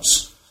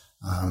violence.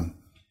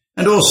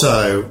 And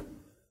also,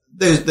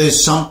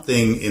 there's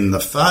something in the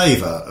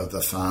favour of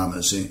the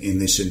farmers in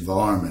this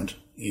environment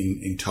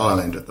in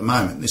Thailand at the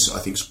moment. This, I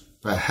think, is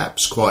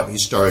perhaps quite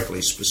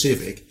historically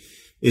specific,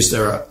 is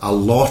there are a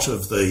lot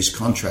of these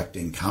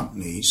contracting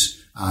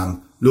companies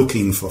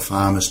looking for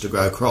farmers to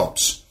grow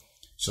crops.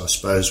 So I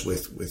suppose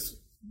with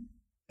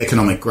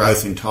economic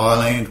growth in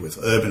Thailand, with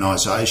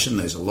urbanisation,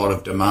 there's a lot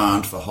of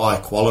demand for high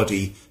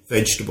quality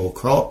vegetable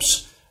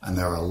crops, and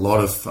there are a lot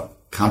of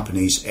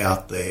companies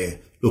out there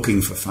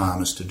looking for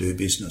farmers to do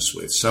business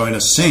with. So in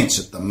a sense,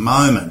 at the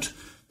moment,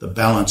 the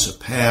balance of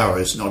power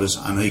is not as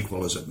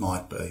unequal as it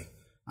might be,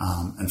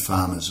 and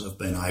farmers have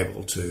been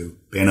able to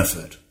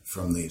benefit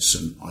from this,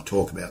 and I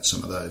talk about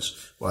some of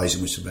those ways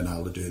in which they've been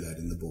able to do that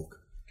in the book.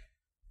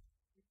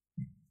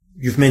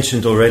 You've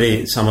mentioned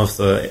already some of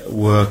the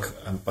work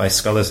by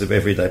scholars of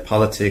everyday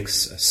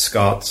politics,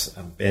 Scott,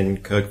 Ben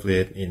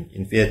Kerkvliet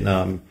in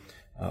Vietnam,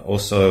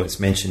 also is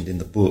mentioned in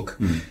the book.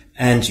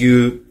 And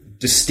you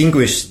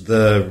distinguish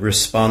the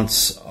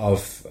response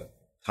of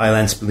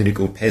Thailand's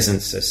political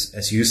peasants,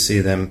 as you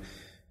see them,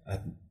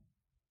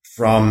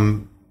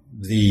 from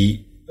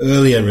the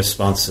earlier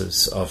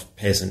responses of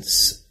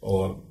peasants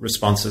or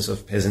responses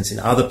of peasants in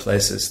other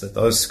places that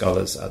those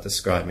scholars are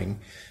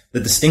describing. The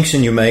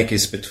distinction you make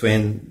is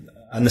between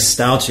a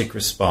nostalgic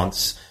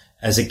response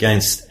as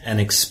against an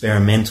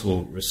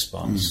experimental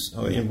response.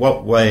 So in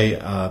what way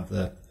are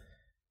the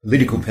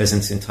political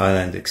peasants in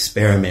Thailand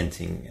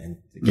experimenting? And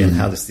again,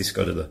 how does this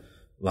go to the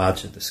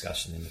larger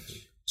discussion in the book?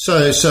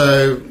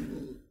 So,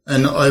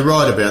 and I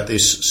write about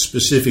this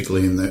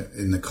specifically in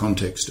the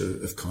context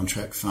of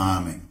contract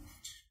farming.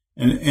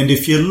 And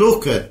if you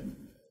look at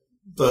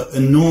the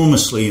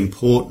enormously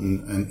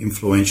important and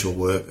influential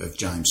work of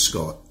James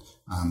Scott,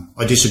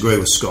 I disagree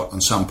with Scott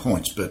on some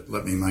points, but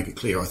let me make it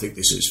clear, I think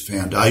this is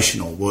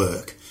foundational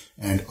work,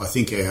 and I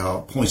think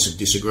our points of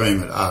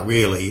disagreement are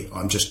really,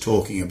 I'm just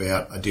talking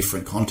about a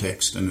different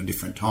context and a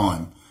different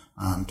time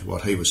to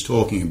what he was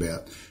talking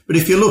about. But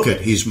if you look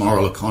at his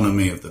moral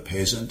economy of the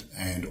peasant,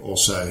 and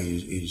also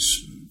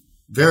his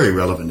very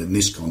relevant in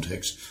this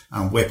context,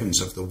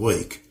 weapons of the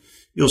weak,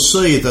 you'll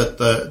see that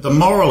the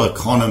moral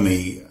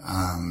economy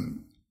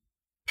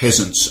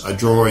peasants are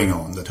drawing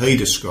on, that he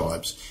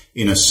describes,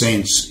 in a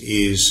sense,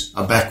 is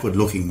a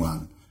backward-looking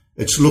one.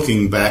 It's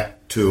looking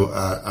back to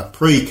a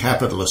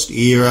pre-capitalist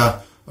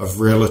era of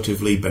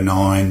relatively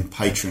benign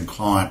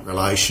patron-client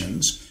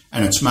relations,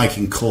 and it's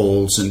making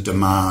calls and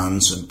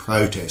demands and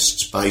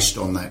protests based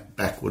on that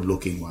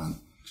backward-looking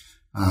one.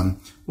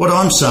 What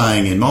I'm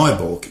saying in my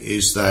book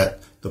is that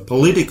the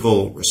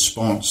political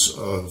response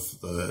of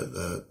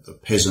the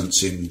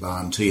peasants in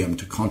Van Tiem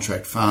to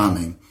contract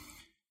farming,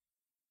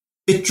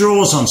 it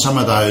draws on some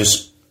of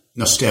those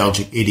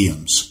nostalgic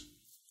idioms.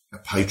 The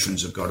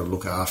patrons have got to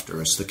look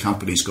after us, the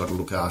company's got to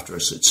look after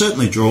us. It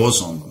certainly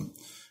draws on them.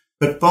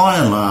 But by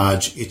and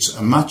large, it's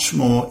a much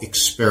more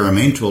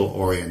experimental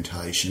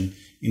orientation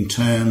in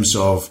terms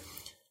of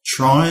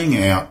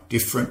trying out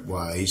different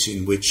ways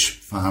in which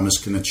farmers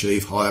can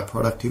achieve higher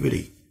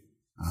productivity.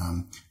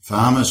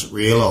 Farmers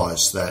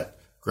realise that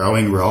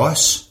growing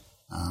rice,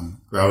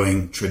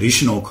 growing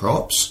traditional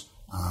crops,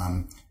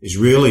 is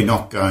really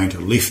not going to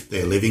lift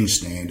their living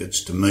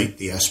standards to meet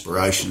the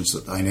aspirations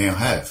that they now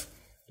have,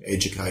 to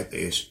educate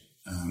their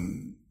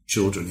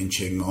children in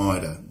Chiang Mai,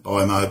 to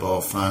buy mobile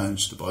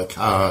phones, to buy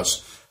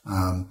cars,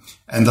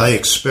 and they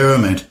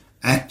experiment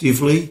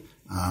actively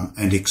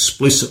and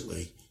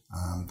explicitly.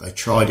 They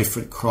try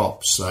different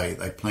crops.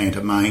 They plant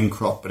a main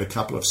crop but a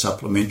couple of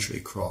supplementary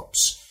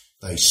crops.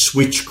 They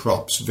switch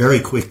crops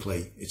very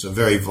quickly. It's a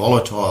very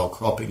volatile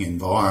cropping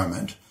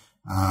environment,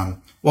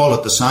 while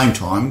at the same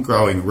time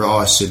growing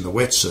rice in the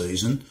wet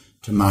season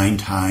to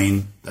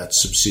maintain that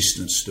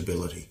subsistence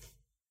stability.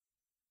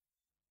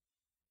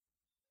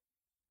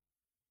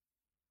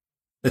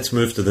 Let's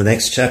move to the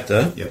next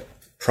chapter. Yep.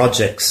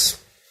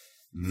 Projects.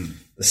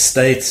 The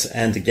state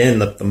and, again,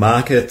 the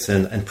market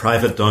and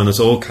private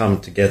donors all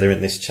come together in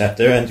this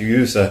chapter, and you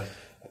use a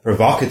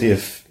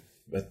provocative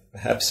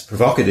perhaps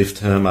provocative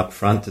term up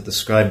front to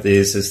describe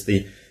these as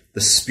the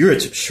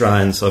spirit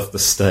shrines of the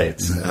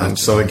state.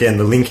 So again,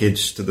 the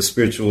linkage to the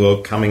spiritual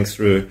world coming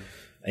through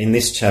in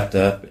this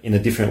chapter in a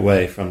different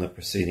way from the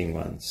preceding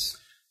ones.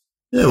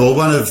 Yeah, well,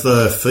 one of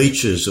the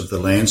features of the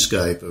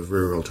landscape of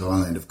rural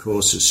Thailand, of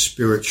course, is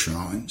spirit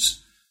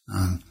shrines.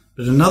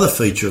 But another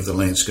feature of the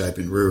landscape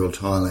in rural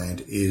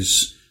Thailand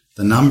is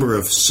the number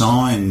of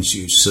signs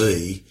you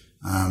see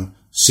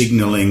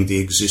signalling the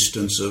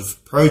existence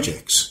of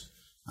projects.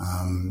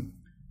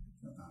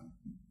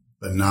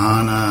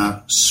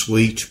 Banana,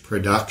 sweet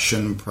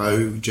production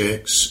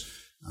projects,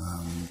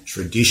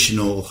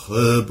 traditional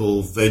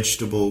herbal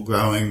vegetable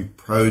growing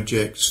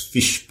projects,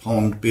 fish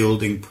pond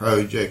building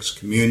projects,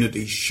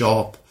 community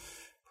shop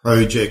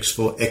projects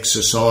for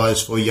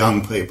exercise for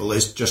young people.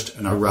 There's just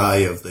an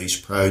array of these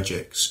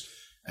projects,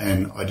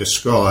 and I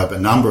describe a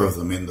number of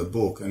them in the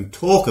book and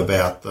talk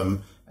about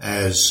them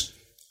as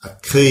a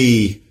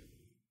key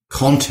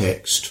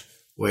context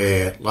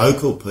where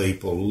local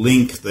people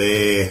link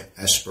their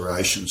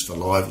aspirations for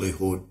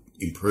livelihood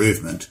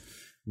improvement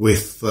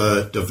with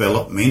the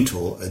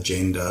developmental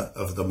agenda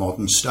of the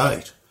modern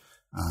state.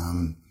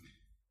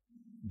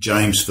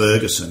 James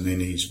Ferguson, in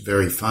his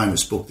very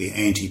famous book, The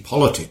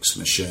Anti-Politics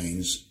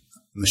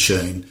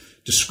Machine,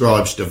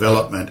 describes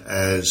development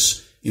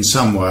as, in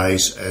some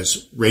ways,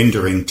 as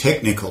rendering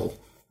technical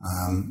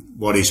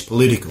what is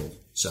political,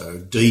 so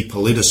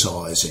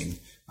depoliticising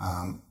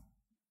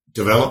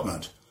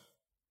development.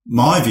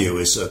 My view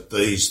is that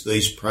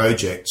these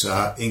projects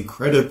are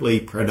incredibly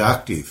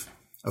productive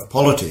of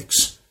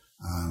politics.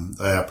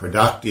 They are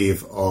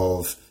productive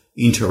of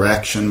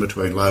interaction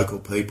between local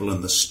people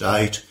and the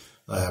state.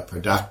 They are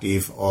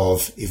productive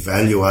of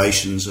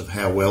evaluations of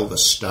how well the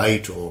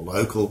state or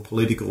local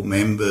political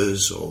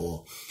members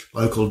or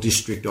local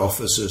district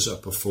officers are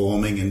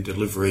performing and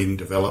delivering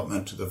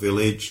development to the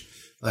village.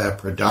 They are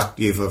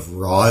productive of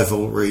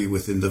rivalry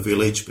within the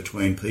village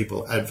between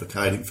people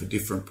advocating for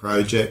different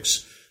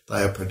projects.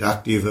 They are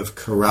productive of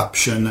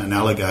corruption and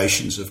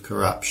allegations of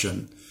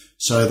corruption.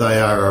 So they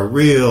are a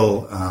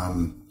real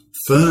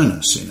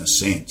furnace, in a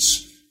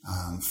sense,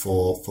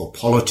 for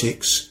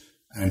politics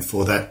and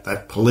for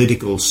that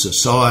political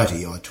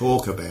society I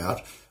talk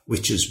about,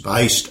 which is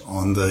based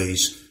on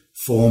these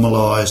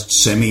formalised,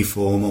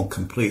 semi-formal,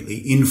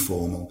 completely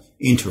informal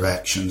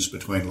interactions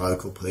between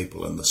local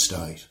people and the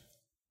state.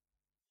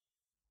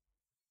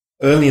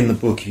 Early in the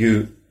book,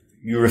 you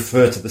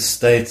refer to the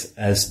state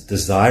as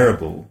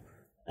desirable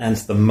and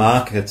the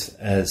market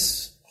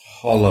as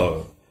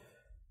hollow.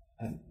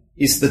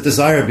 Is the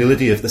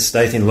desirability of the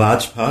state in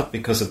large part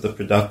because of the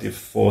productive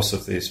force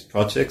of these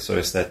projects, or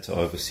is that to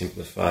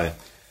oversimplify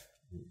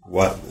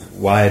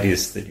why it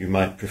is that you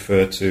might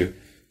prefer to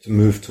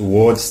move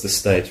towards the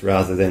state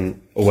rather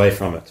than away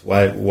from it?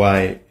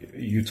 Why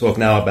you talk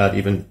now about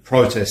even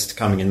protest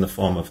coming in the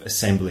form of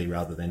assembly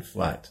rather than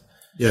flight?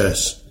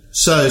 Yes.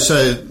 So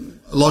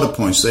a lot of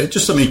points there.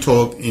 Just let me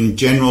talk in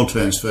general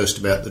terms first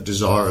about the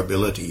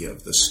desirability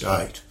of the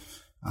state.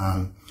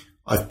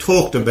 I've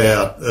talked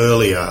about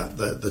earlier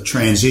the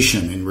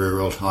transition in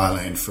rural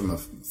Thailand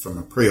from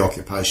a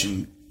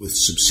preoccupation with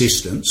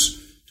subsistence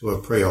to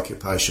a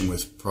preoccupation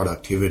with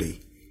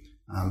productivity.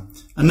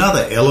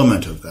 Another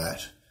element of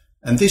that,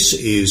 and this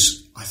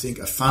is, I think,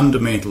 a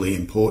fundamentally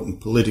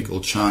important political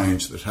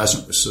change that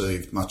hasn't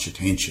received much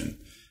attention,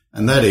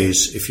 and that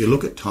is, if you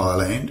look at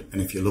Thailand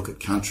and if you look at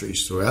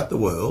countries throughout the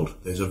world,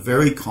 there's a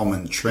very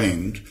common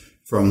trend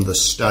from the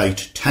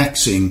state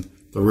taxing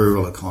the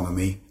rural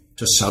economy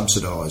to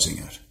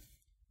subsidising it.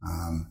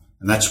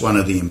 And that's one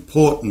of the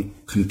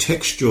important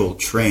contextual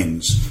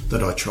trends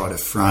that I try to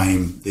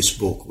frame this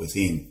book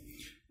within.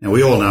 Now,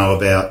 we all know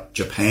about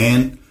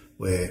Japan,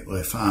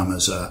 where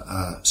farmers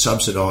are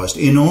subsidised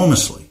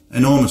enormously.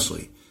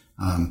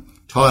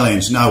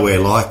 Thailand's nowhere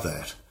like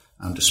that,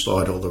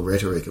 despite all the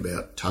rhetoric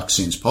about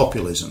Thaksin's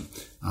populism.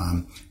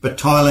 But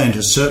Thailand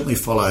has certainly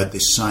followed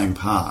this same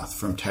path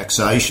from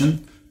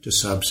taxation to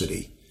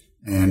subsidy.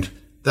 And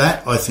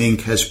that, I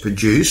think, has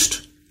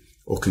produced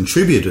or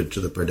contributed to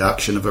the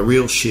production of a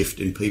real shift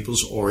in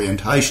people's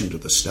orientation to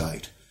the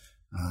state.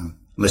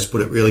 Let's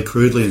put it really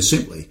crudely and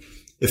simply.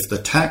 If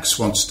the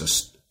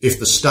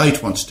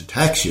state wants to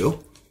tax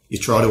you, you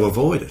try to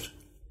avoid it.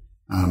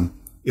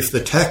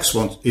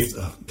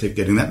 Keep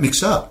getting that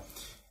mixed up.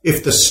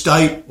 If the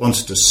state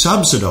wants to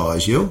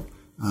subsidise you,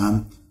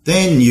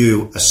 then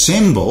you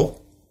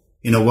assemble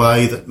in a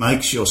way that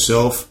makes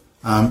yourself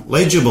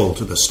legible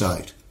to the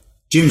state.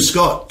 Jim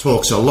Scott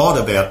talks a lot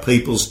about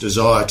people's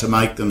desire to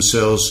make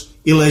themselves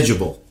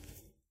illegible,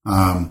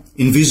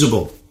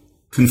 invisible,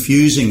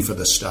 confusing for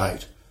the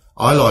state.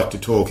 I like to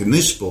talk in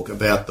this book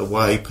about the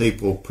way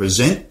people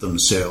present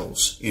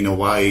themselves in a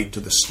way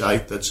to the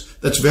state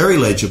that's very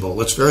legible,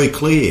 that's very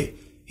clear.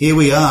 Here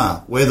we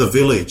are, we're the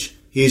village,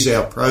 here's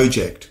our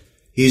project,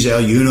 here's our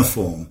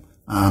uniform,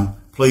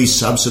 please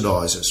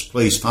subsidise us,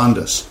 please fund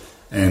us.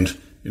 And,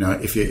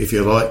 if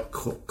you like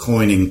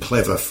coining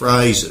clever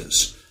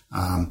phrases,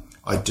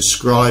 I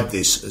describe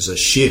this as a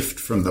shift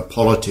from the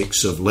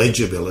politics of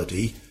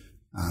legibility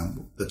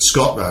that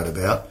Scott wrote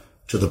about,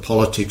 to the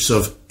politics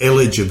of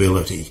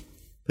eligibility.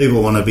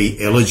 People want to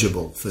be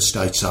eligible for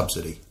state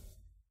subsidy.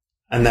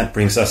 And that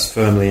brings us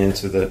firmly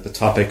into the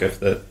topic of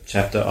the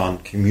chapter on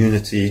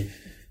community,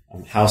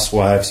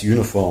 housewives,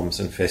 uniforms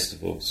and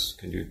festivals.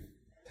 Can you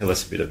tell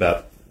us a bit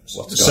about what's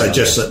going on? So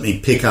just let me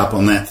pick up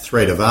on that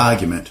thread of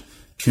argument.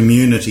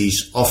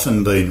 Community's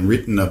often been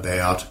written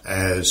about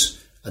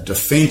as a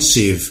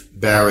defensive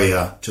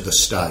barrier to the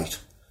state.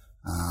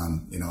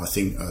 I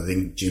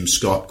think Jim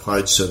Scott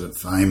quotes a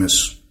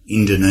famous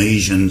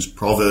Indonesian's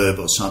proverb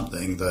or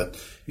something that,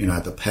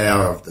 the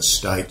power of the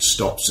state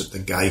stops at the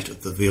gate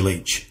of the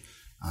village.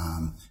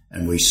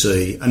 And we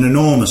see an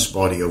enormous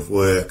body of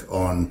work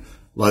on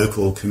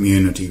local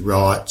community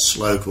rights,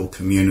 local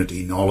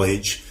community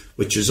knowledge,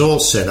 which is all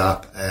set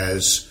up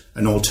as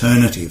an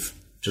alternative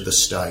to the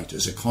state,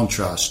 as a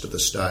contrast to the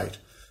state.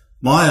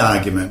 My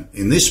argument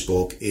in this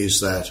book is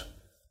that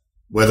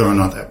whether or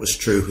not that was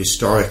true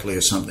historically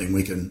is something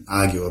we can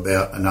argue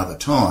about another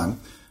time.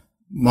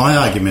 My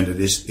argument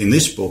in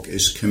this book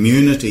is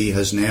community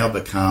has now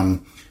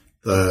become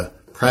the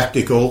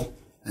practical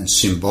and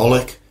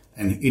symbolic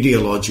and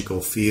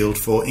ideological field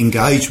for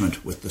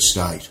engagement with the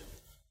state.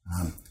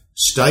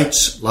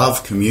 States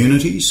love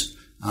communities,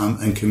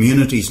 and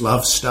communities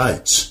love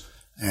states.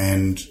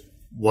 And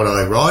what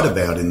I write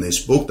about in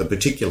this book, the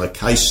particular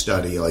case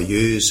study I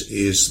use,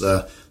 is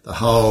the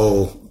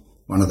whole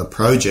one of the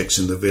projects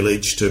in the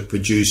village to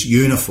produce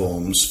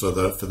uniforms for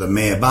the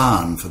Mare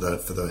Barn, for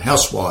the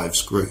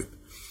housewives group.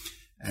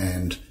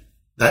 And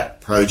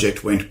that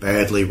project went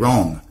badly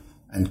wrong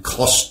and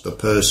cost the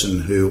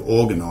person who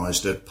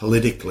organised it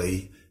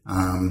politically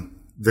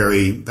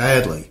very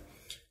badly.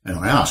 And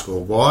I asked,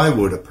 well, why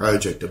would a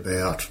project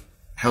about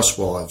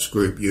housewives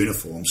group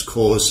uniforms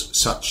cause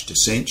such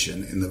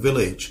dissension in the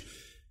village?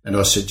 And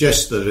I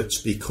suggest that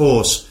it's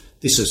because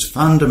this is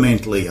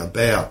fundamentally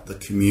about the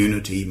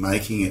community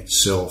making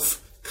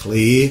itself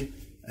clear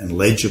and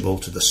legible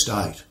to the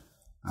state.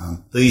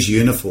 These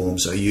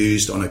uniforms are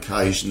used on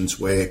occasions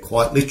where,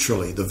 quite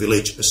literally, the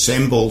village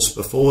assembles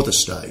before the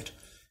state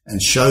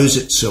and shows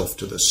itself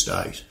to the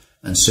state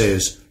and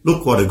says,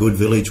 look what a good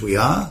village we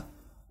are,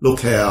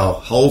 look how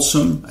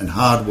wholesome and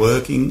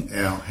hard-working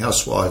our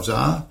housewives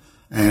are,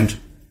 and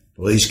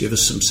please give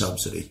us some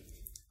subsidy.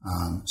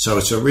 So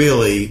it's a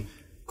really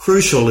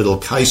crucial little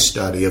case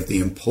study of the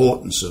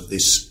importance of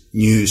this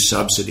new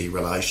subsidy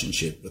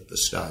relationship with the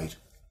state.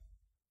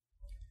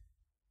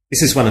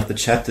 This is one of the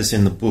chapters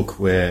in the book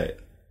where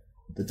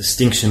the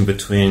distinction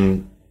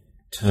between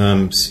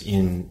terms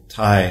in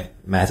Thai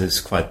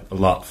matters quite a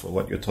lot for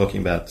what you're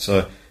talking about.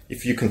 So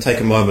if you can take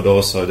a moment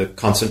also to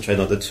concentrate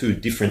on the two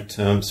different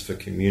terms for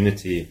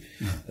community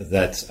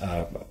that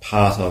are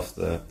part of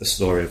the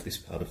story of this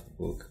part of the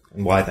book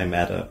and why they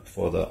matter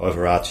for the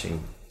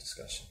overarching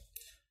discussion.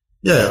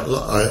 Yeah,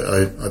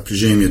 I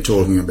presume you're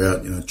talking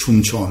about,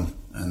 chumchon,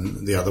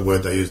 and the other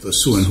word they use, the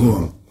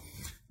suanhuam.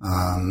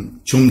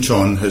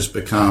 Chumchon has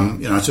become,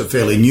 it's a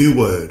fairly new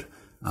word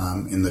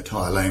in the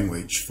Thai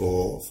language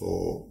for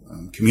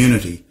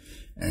community,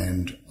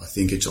 and I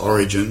think its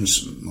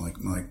origins,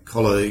 my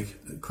colleague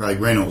Craig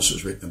Reynolds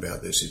has written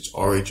about this, its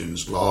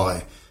origins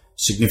lie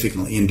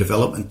significantly in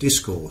development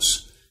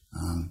discourse.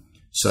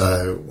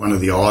 So one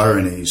of the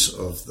ironies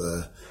of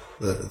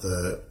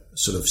the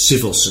sort of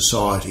civil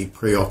society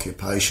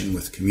preoccupation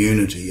with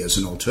community as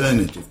an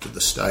alternative to the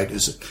state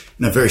is that,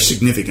 in a very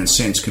significant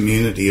sense,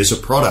 community is a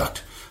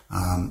product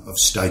of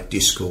state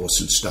discourse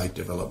and state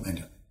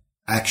development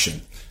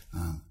action.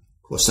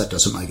 Of course, that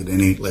doesn't make it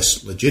any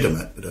less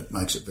legitimate, but it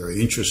makes it very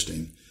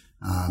interesting.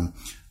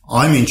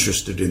 I'm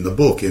interested in the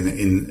book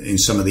in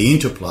some of the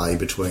interplay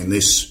between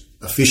this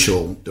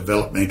official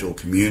developmental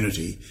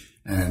community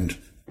and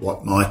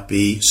what might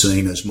be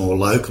seen as more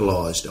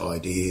localised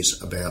ideas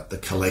about the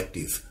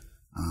collective,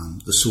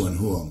 the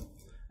suanhuam,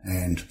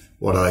 and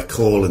what I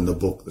call in the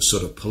book the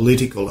sort of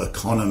political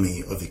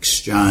economy of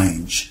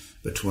exchange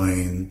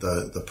between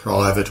the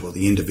private or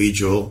the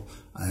individual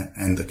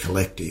and the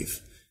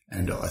collective.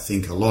 And I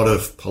think a lot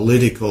of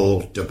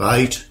political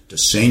debate,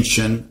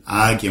 dissension,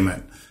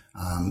 argument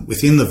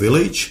within the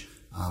village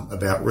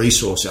about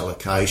resource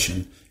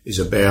allocation is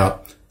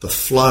about the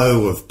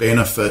flow of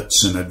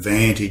benefits and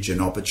advantage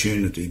and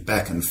opportunity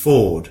back and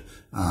forward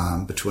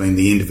between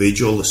the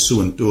individual, the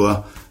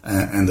suantua,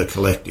 and the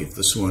collective,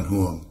 the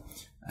suanhuam.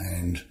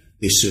 And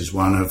this is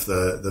one of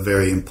the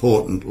very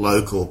important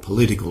local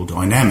political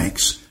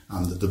dynamics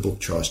that the book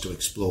tries to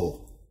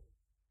explore.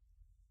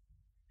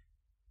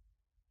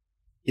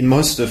 In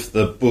most of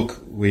the book,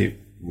 we're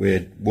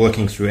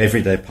working through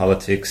everyday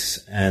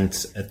politics, and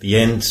at the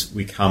end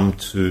we come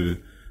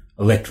to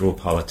electoral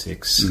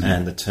politics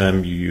and the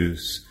term you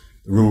use,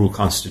 the rural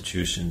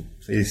constitution.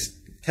 Please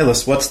tell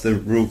us, what's the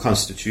rural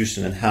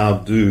constitution and how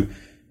do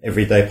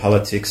everyday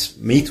politics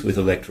meet with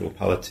electoral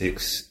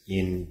politics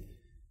in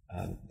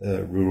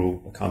the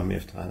rural economy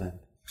of Thailand?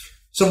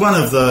 So one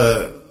of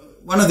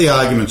the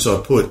arguments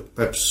I put,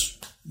 perhaps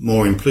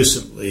more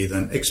implicitly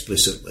than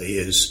explicitly,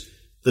 is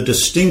the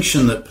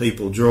distinction that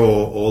people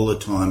draw all the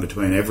time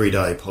between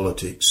everyday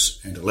politics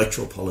and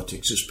electoral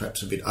politics is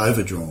perhaps a bit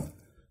overdrawn.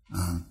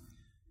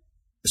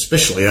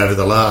 Especially over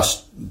the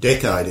last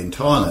decade in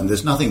Thailand,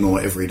 there's nothing more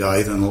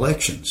everyday than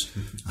elections.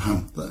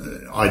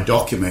 I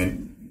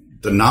document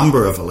the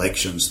number of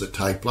elections that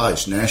take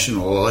place: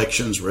 national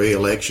elections,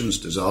 re-elections,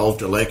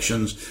 dissolved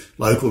elections,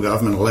 local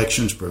government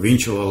elections,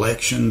 provincial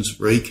elections,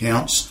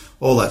 recounts,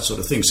 all that sort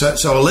of thing.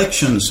 So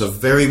elections have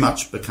very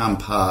much become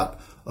part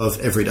of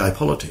everyday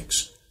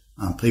politics.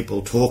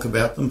 People talk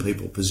about them,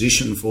 people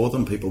position for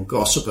them, people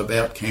gossip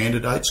about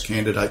candidates.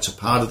 Candidates are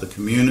part of the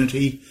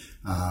community.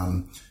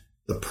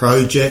 The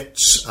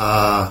projects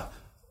are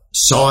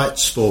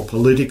sites for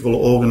political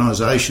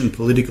organisation,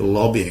 political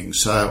lobbying.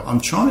 So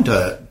I'm trying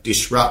to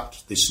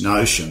disrupt this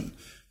notion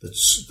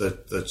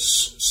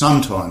that's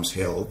sometimes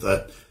held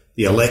that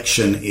the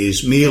election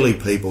is merely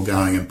people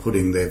going and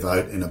putting their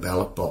vote in a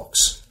ballot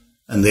box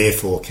and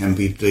therefore can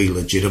be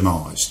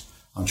delegitimised.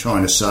 I'm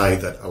trying to say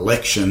that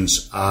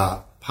elections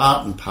are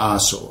part and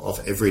parcel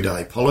of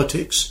everyday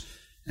politics.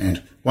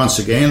 And once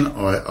again,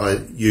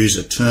 I use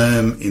a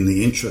term in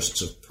the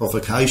interests of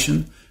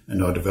provocation,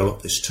 and I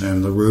developed this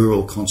term, the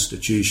rural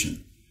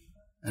constitution.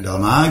 And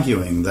I'm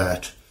arguing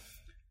that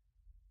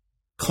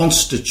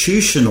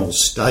constitutional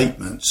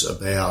statements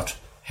about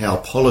how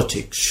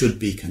politics should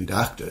be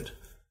conducted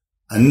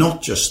are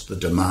not just the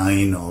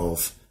domain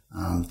of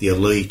the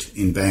elite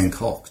in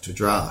Bangkok to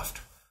draft.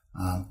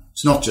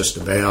 It's not just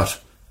about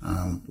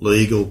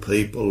legal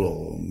people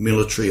or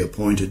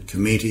military-appointed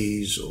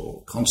committees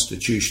or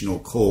constitutional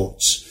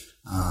courts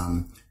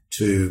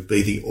to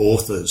be the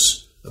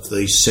authors of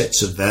these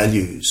sets of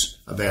values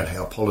about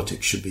how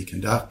politics should be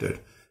conducted.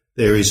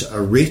 There is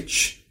a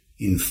rich,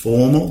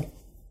 informal,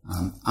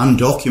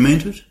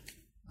 undocumented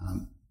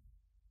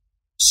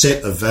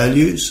set of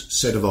values,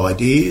 set of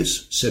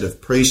ideas, set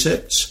of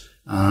precepts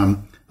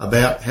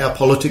about how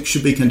politics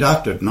should be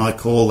conducted, and I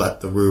call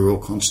that the rural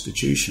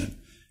constitution.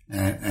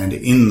 And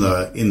in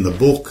the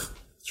book,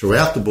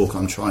 throughout the book,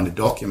 I'm trying to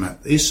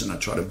document this, and I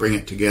try to bring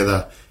it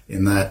together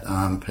in that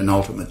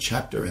penultimate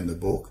chapter in the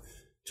book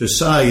to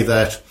say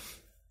that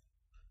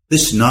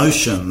this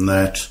notion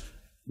that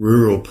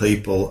rural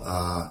people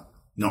are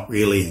not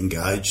really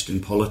engaged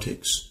in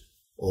politics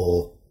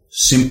or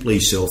simply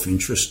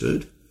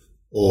self-interested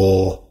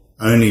or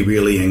only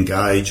really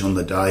engage on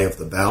the day of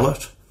the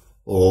ballot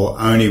or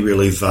only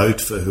really vote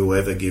for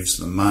whoever gives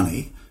them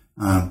money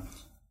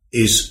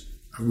is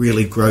a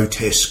really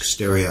grotesque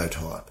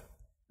stereotype.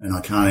 And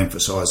I can't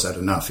emphasise that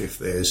enough. If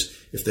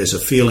there's a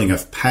feeling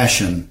of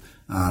passion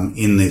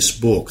in this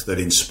book that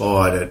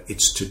inspired it,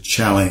 it's to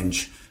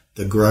challenge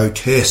the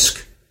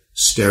grotesque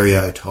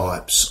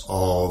stereotypes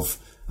of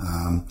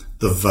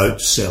the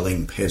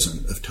vote-selling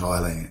peasant of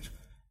Thailand.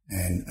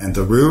 And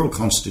the rural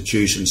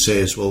constitution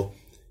says, well,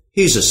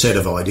 here's a set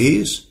of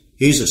ideas,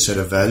 here's a set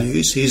of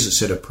values, here's a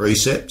set of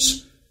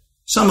precepts.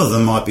 Some of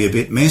them might be a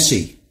bit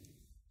messy.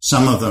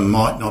 Some of them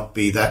might not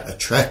be that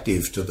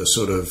attractive to the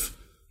sort of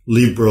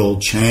liberal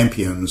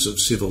champions of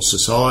civil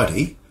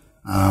society,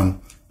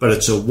 but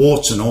it's a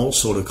warts and all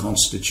sort of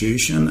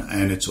constitution,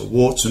 and it's a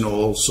warts and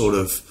all sort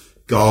of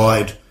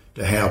guide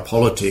to how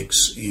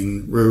politics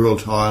in rural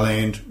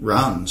Thailand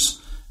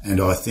runs. And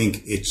I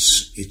think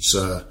it's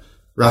a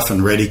rough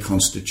and ready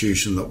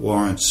constitution that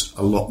warrants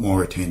a lot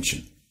more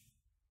attention.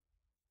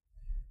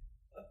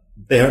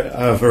 There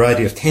are a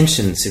variety of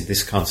tensions in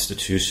this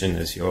constitution,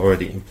 as you're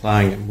already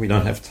implying, and we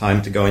don't have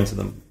time to go into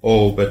them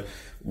all, but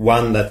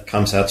one that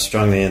comes out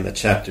strongly in the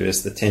chapter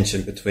is the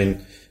tension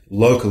between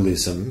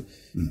localism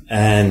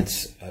and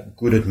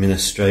good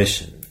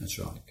administration. That's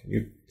right. Can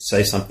you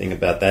say something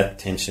about that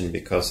tension,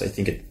 because I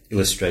think it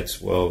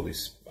illustrates well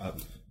these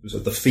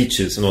the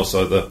features and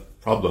also the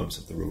problems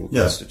of the rural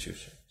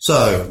constitution.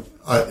 So,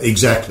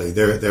 exactly,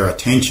 there are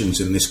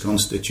tensions in this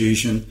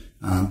constitution,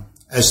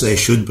 as there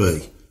should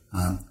be.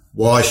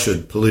 Why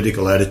should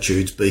political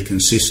attitudes be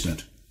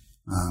consistent?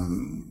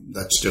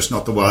 That's just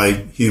not the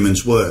way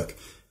humans work.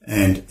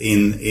 And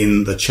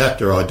in the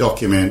chapter I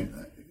document,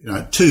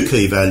 two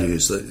key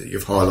values that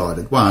you've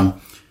highlighted. One,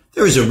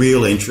 there is a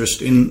real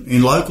interest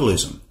in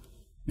localism.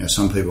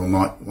 Some people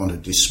might want to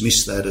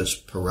dismiss that as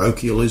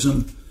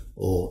parochialism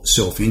or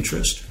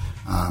self-interest,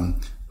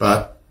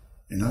 but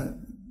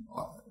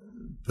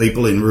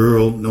people in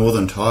rural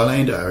northern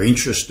Thailand are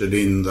interested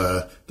in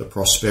the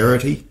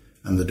prosperity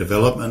and the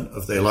development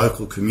of their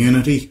local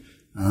community,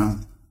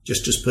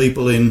 just as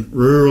people in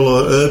rural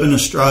or urban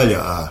Australia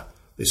are.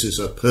 This is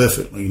a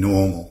perfectly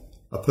normal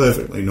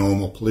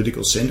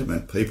political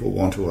sentiment. People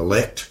want to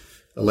elect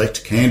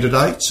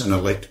candidates and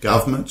elect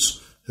governments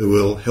who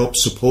will help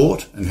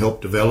support and help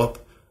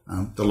develop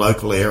the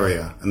local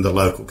area and the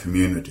local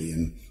community,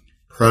 and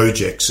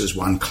projects is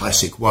one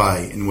classic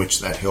way in which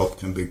that help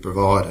can be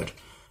provided.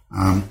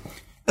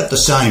 At the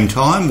same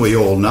time, we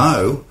all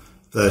know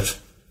that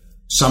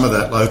some of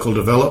that local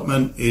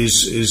development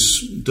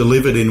is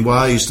delivered in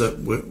ways that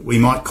we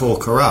might call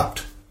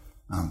corrupt.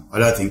 I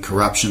don't think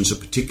corruption's a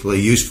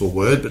particularly useful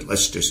word, but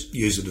let's just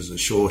use it as a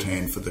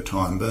shorthand for the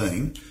time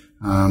being.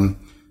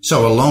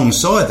 So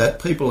alongside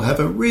that, people have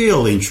a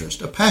real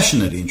interest, a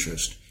passionate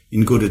interest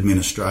in good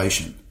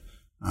administration.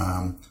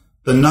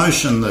 The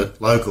notion that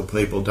local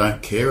people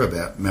don't care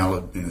about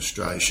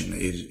maladministration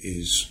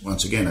is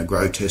once again a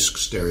grotesque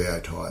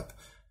stereotype.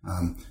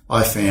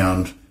 I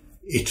found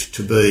it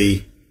to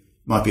be,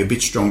 might be a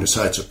bit strong to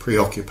say it's a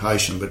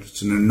preoccupation, but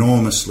it's an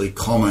enormously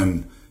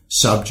common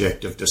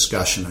subject of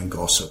discussion and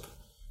gossip.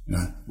 You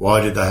know,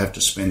 why did they have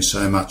to spend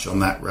so much on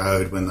that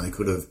road when they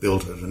could have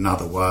built it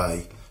another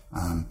way?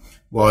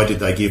 Why did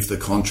they give the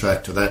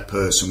contract to that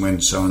person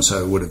when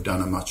so-and-so would have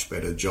done a much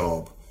better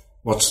job?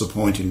 What's the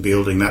point in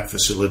building that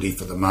facility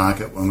for the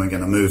market when we're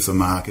going to move the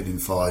market in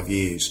 5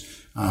 years?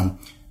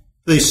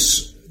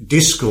 This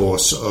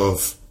discourse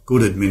of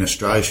good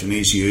administration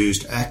is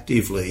used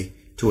actively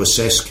to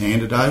assess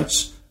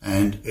candidates,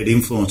 and it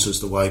influences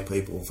the way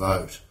people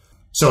vote.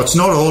 So it's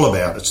not all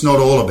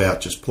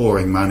about just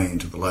pouring money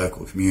into the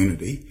local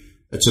community.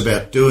 It's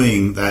about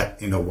doing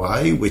that in a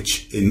way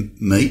which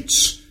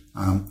meets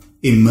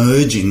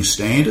emerging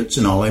standards,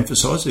 and I'll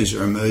emphasise these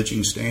are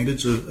emerging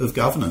standards of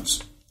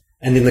governance.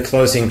 And in the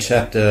closing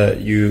chapter,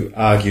 you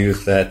argue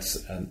that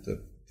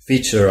the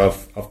feature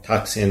of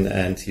Thaksin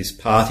and his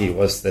party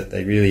was that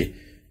they really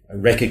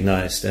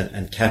recognised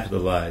and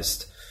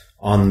capitalised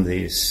on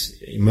these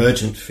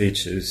emergent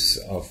features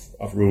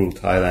of rural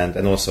Thailand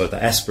and also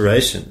the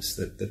aspirations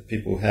that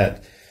people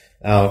had.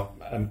 Now,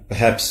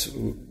 perhaps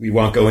we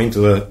won't go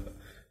into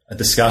a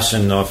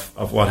discussion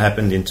of what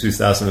happened in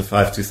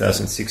 2005,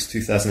 2006,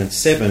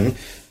 2007,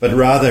 but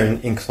rather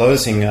in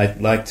closing,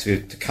 I'd like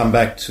to come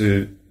back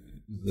to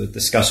the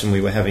discussion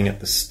we were having at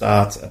the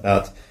start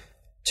about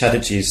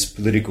Chatterjee's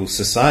political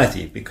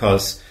society,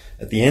 because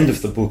at the end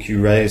of the book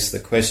you raise the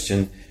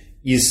question,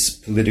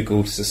 is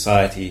political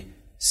society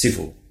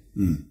civil?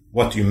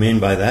 What do you mean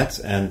by that,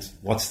 and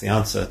what's the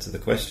answer to the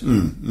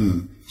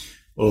question?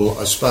 Well,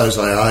 I suppose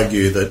I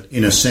argue that,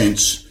 in a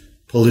sense,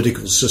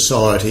 political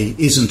society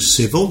isn't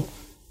civil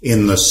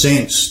in the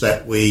sense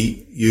that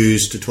we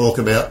use to talk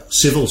about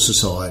civil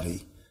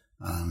society.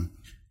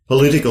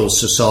 Political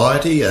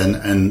society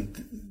and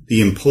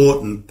the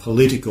important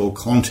political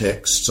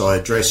contexts I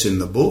address in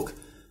the book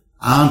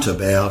aren't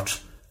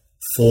about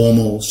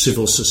formal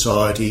civil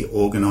society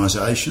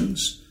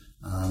organisations.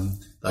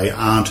 They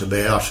aren't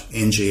about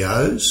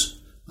NGOs.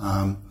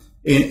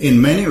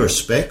 In many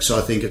respects,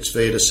 I think it's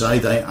fair to say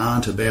they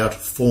aren't about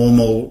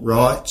formal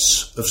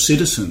rights of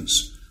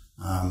citizens.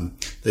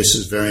 This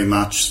is very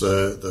much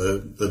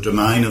the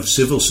domain of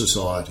civil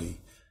society.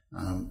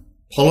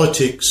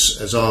 Politics,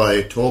 as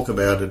I talk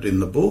about it in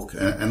the book,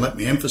 and let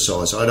me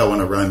emphasise, I don't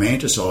want to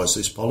romanticise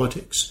this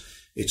politics.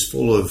 It's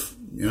full of,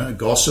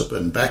 gossip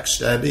and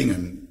backstabbing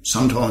and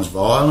sometimes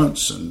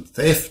violence and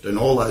theft and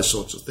all those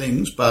sorts of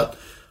things, but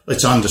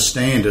let's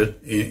understand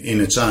it in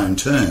its own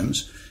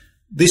terms.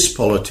 This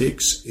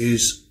politics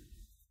is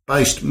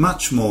based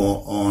much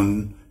more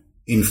on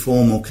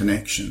informal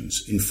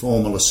connections,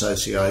 informal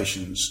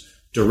associations,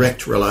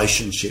 direct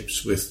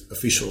relationships with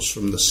officials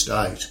from the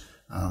state.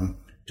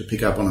 To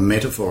pick up on a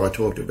metaphor I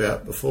talked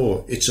about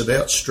before, it's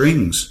about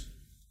strings.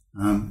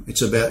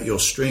 It's about your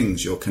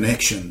strings, your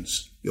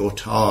connections, your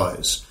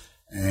ties.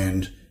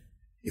 And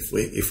if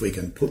we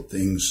can put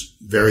things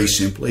very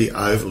simply,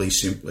 overly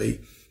simply,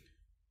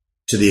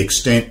 to the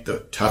extent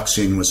that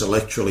Thaksin was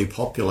electorally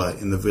popular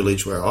in the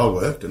village where I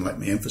worked, and let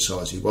me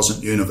emphasise, he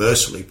wasn't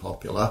universally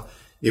popular,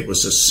 it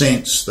was a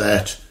sense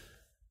that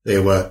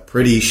there were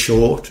pretty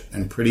short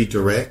and pretty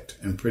direct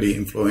and pretty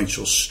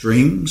influential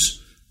strings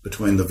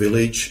between the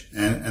village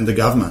and the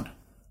government,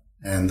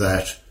 and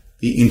that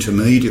the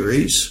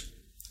intermediaries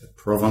at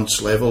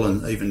province level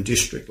and even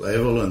district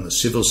level and the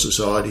civil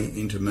society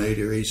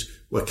intermediaries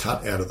were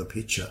cut out of the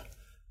picture.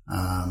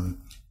 Now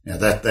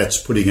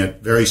that's putting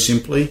it very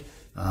simply.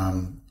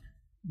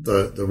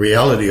 The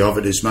reality of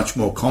it is much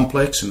more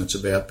complex, and it's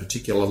about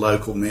particular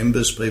local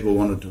members people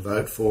wanted to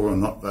vote for or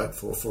not vote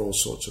for all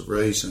sorts of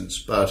reasons.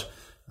 But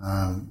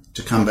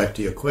to come back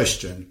to your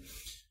question,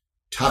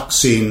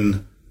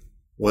 Thaksin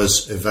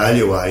was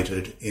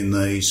evaluated in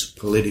these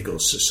political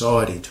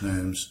society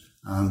terms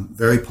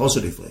very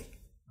positively.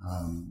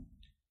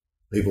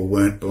 People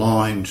weren't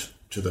blind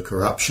to the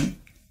corruption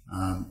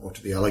or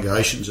to the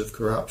allegations of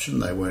corruption.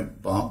 They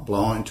weren't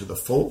blind to the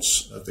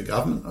faults of the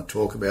government. I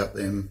talk about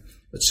them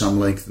at some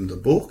length in the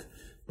book.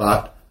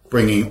 But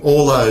bringing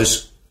all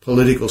those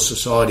political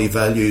society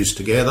values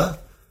together,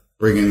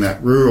 bringing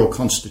that rural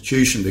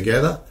constitution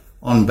together,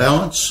 on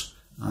balance,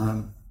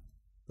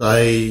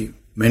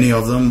 many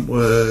of them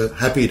were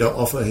happy to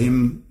offer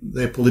him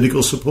their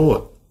political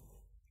support.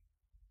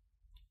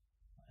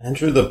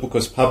 Andrew, the book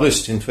was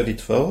published in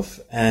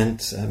 2012,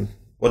 and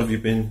what have you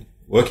been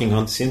working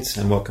on since,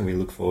 and what can we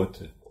look forward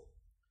to?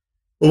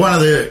 Well, one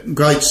of the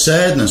great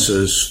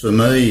sadnesses for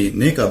me,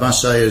 Nick, I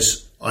must say,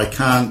 is I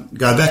can't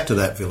go back to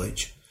that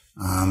village.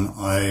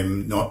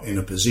 I'm not in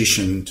a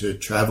position to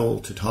travel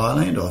to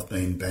Thailand. I've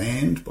been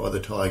banned by the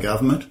Thai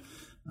government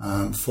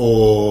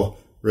for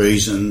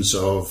reasons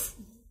of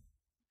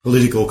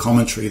political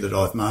commentary that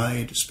I've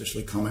made,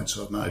 especially comments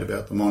I've made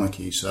about the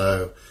monarchy.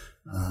 So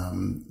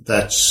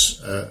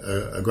That's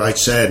a great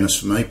sadness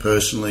for me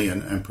personally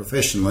and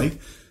professionally.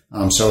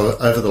 So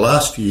over the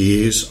last few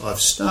years, I've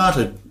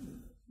started,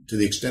 to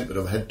the extent that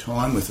I've had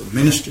time with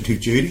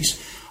administrative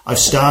duties, I've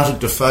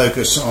started to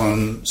focus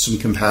on some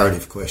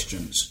comparative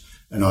questions,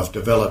 and I've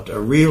developed a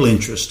real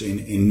interest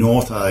in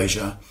North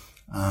Asia,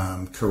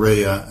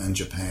 Korea and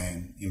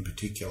Japan in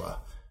particular.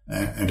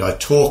 And I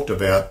talked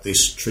about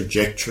this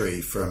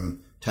trajectory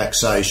from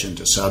taxation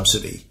to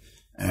subsidy,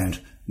 and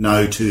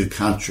no two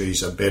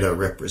countries are better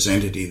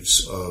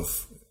representatives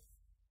of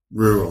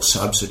rural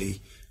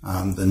subsidy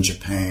than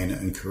Japan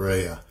and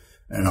Korea.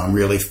 And I'm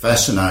really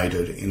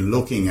fascinated in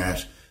looking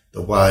at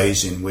the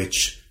ways in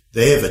which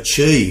they've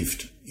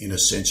achieved, in a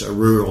sense, a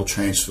rural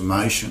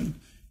transformation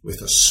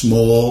with a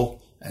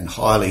small and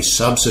highly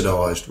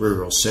subsidised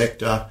rural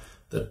sector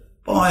that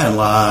by and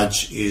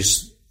large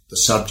is the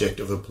subject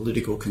of a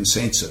political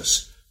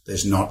consensus.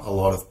 There's not a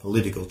lot of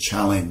political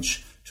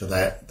challenge to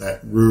that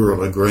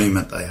rural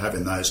agreement they have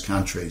in those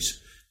countries.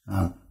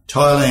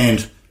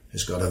 Thailand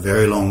has got a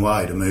very long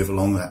way to move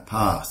along that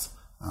path.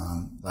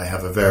 They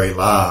have a very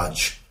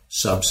large,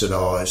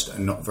 subsidised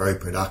and not very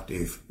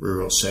productive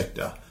rural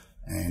sector.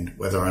 And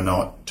whether or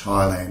not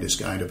Thailand is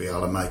going to be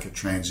able to make a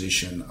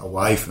transition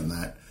away from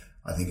that,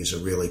 I think is a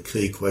really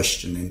key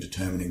question in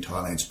determining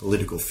Thailand's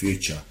political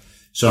future.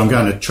 So I'm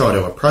going to try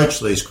to approach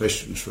these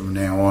questions from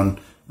now on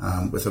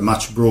with a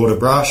much broader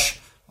brush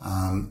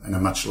and a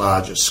much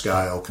larger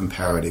scale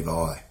comparative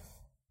eye.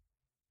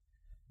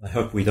 I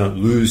hope we don't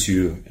lose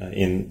you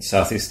in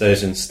Southeast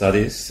Asian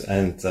studies,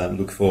 and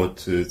look forward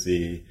to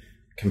the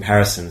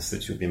comparisons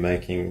that you'll be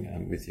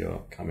making with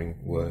your coming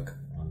work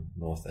on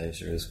North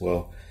Asia as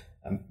well.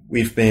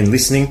 We've been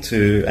listening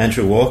to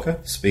Andrew Walker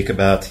speak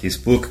about his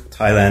book,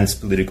 Thailand's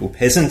Political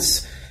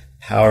Peasants,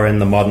 Power in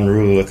the Modern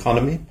Rural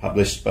Economy,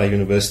 published by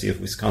University of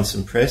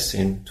Wisconsin Press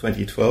in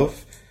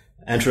 2012.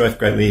 Andrew, I've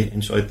greatly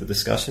enjoyed the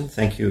discussion.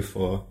 Thank you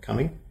for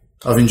coming.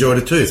 I've enjoyed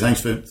it too.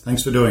 Thanks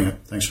for doing it.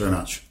 Thanks very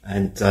much.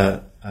 And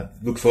I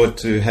look forward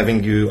to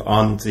having you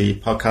on the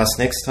podcast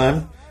next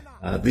time,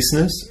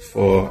 listeners,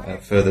 for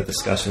further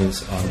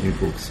discussions on new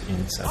books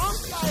in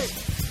Southeast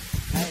Asia.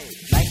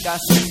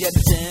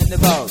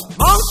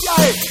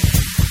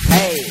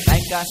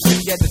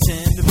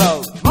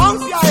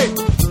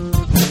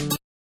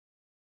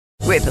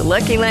 With the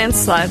Lucky Land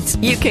Slots,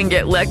 you can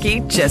get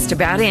lucky just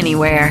about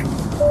anywhere.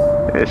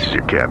 This is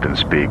your captain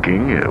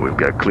speaking. We've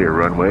got clear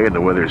runway and the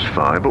weather's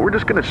fine, but we're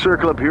just going to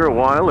circle up here a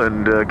while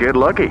and get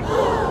lucky.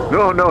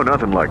 No,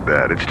 nothing like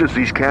that. It's just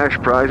these cash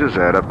prizes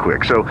add up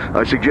quick. So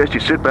I suggest you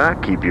sit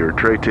back, keep your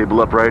tray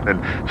table upright,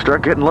 and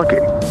start getting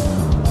lucky.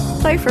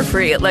 Play for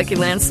free at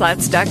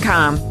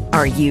LuckyLandSlots.com.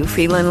 Are you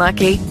feeling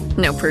lucky?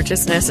 No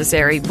purchase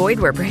necessary. Void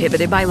where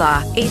prohibited by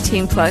law.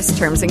 18+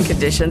 terms and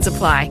conditions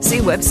apply. See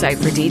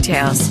website for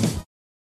details.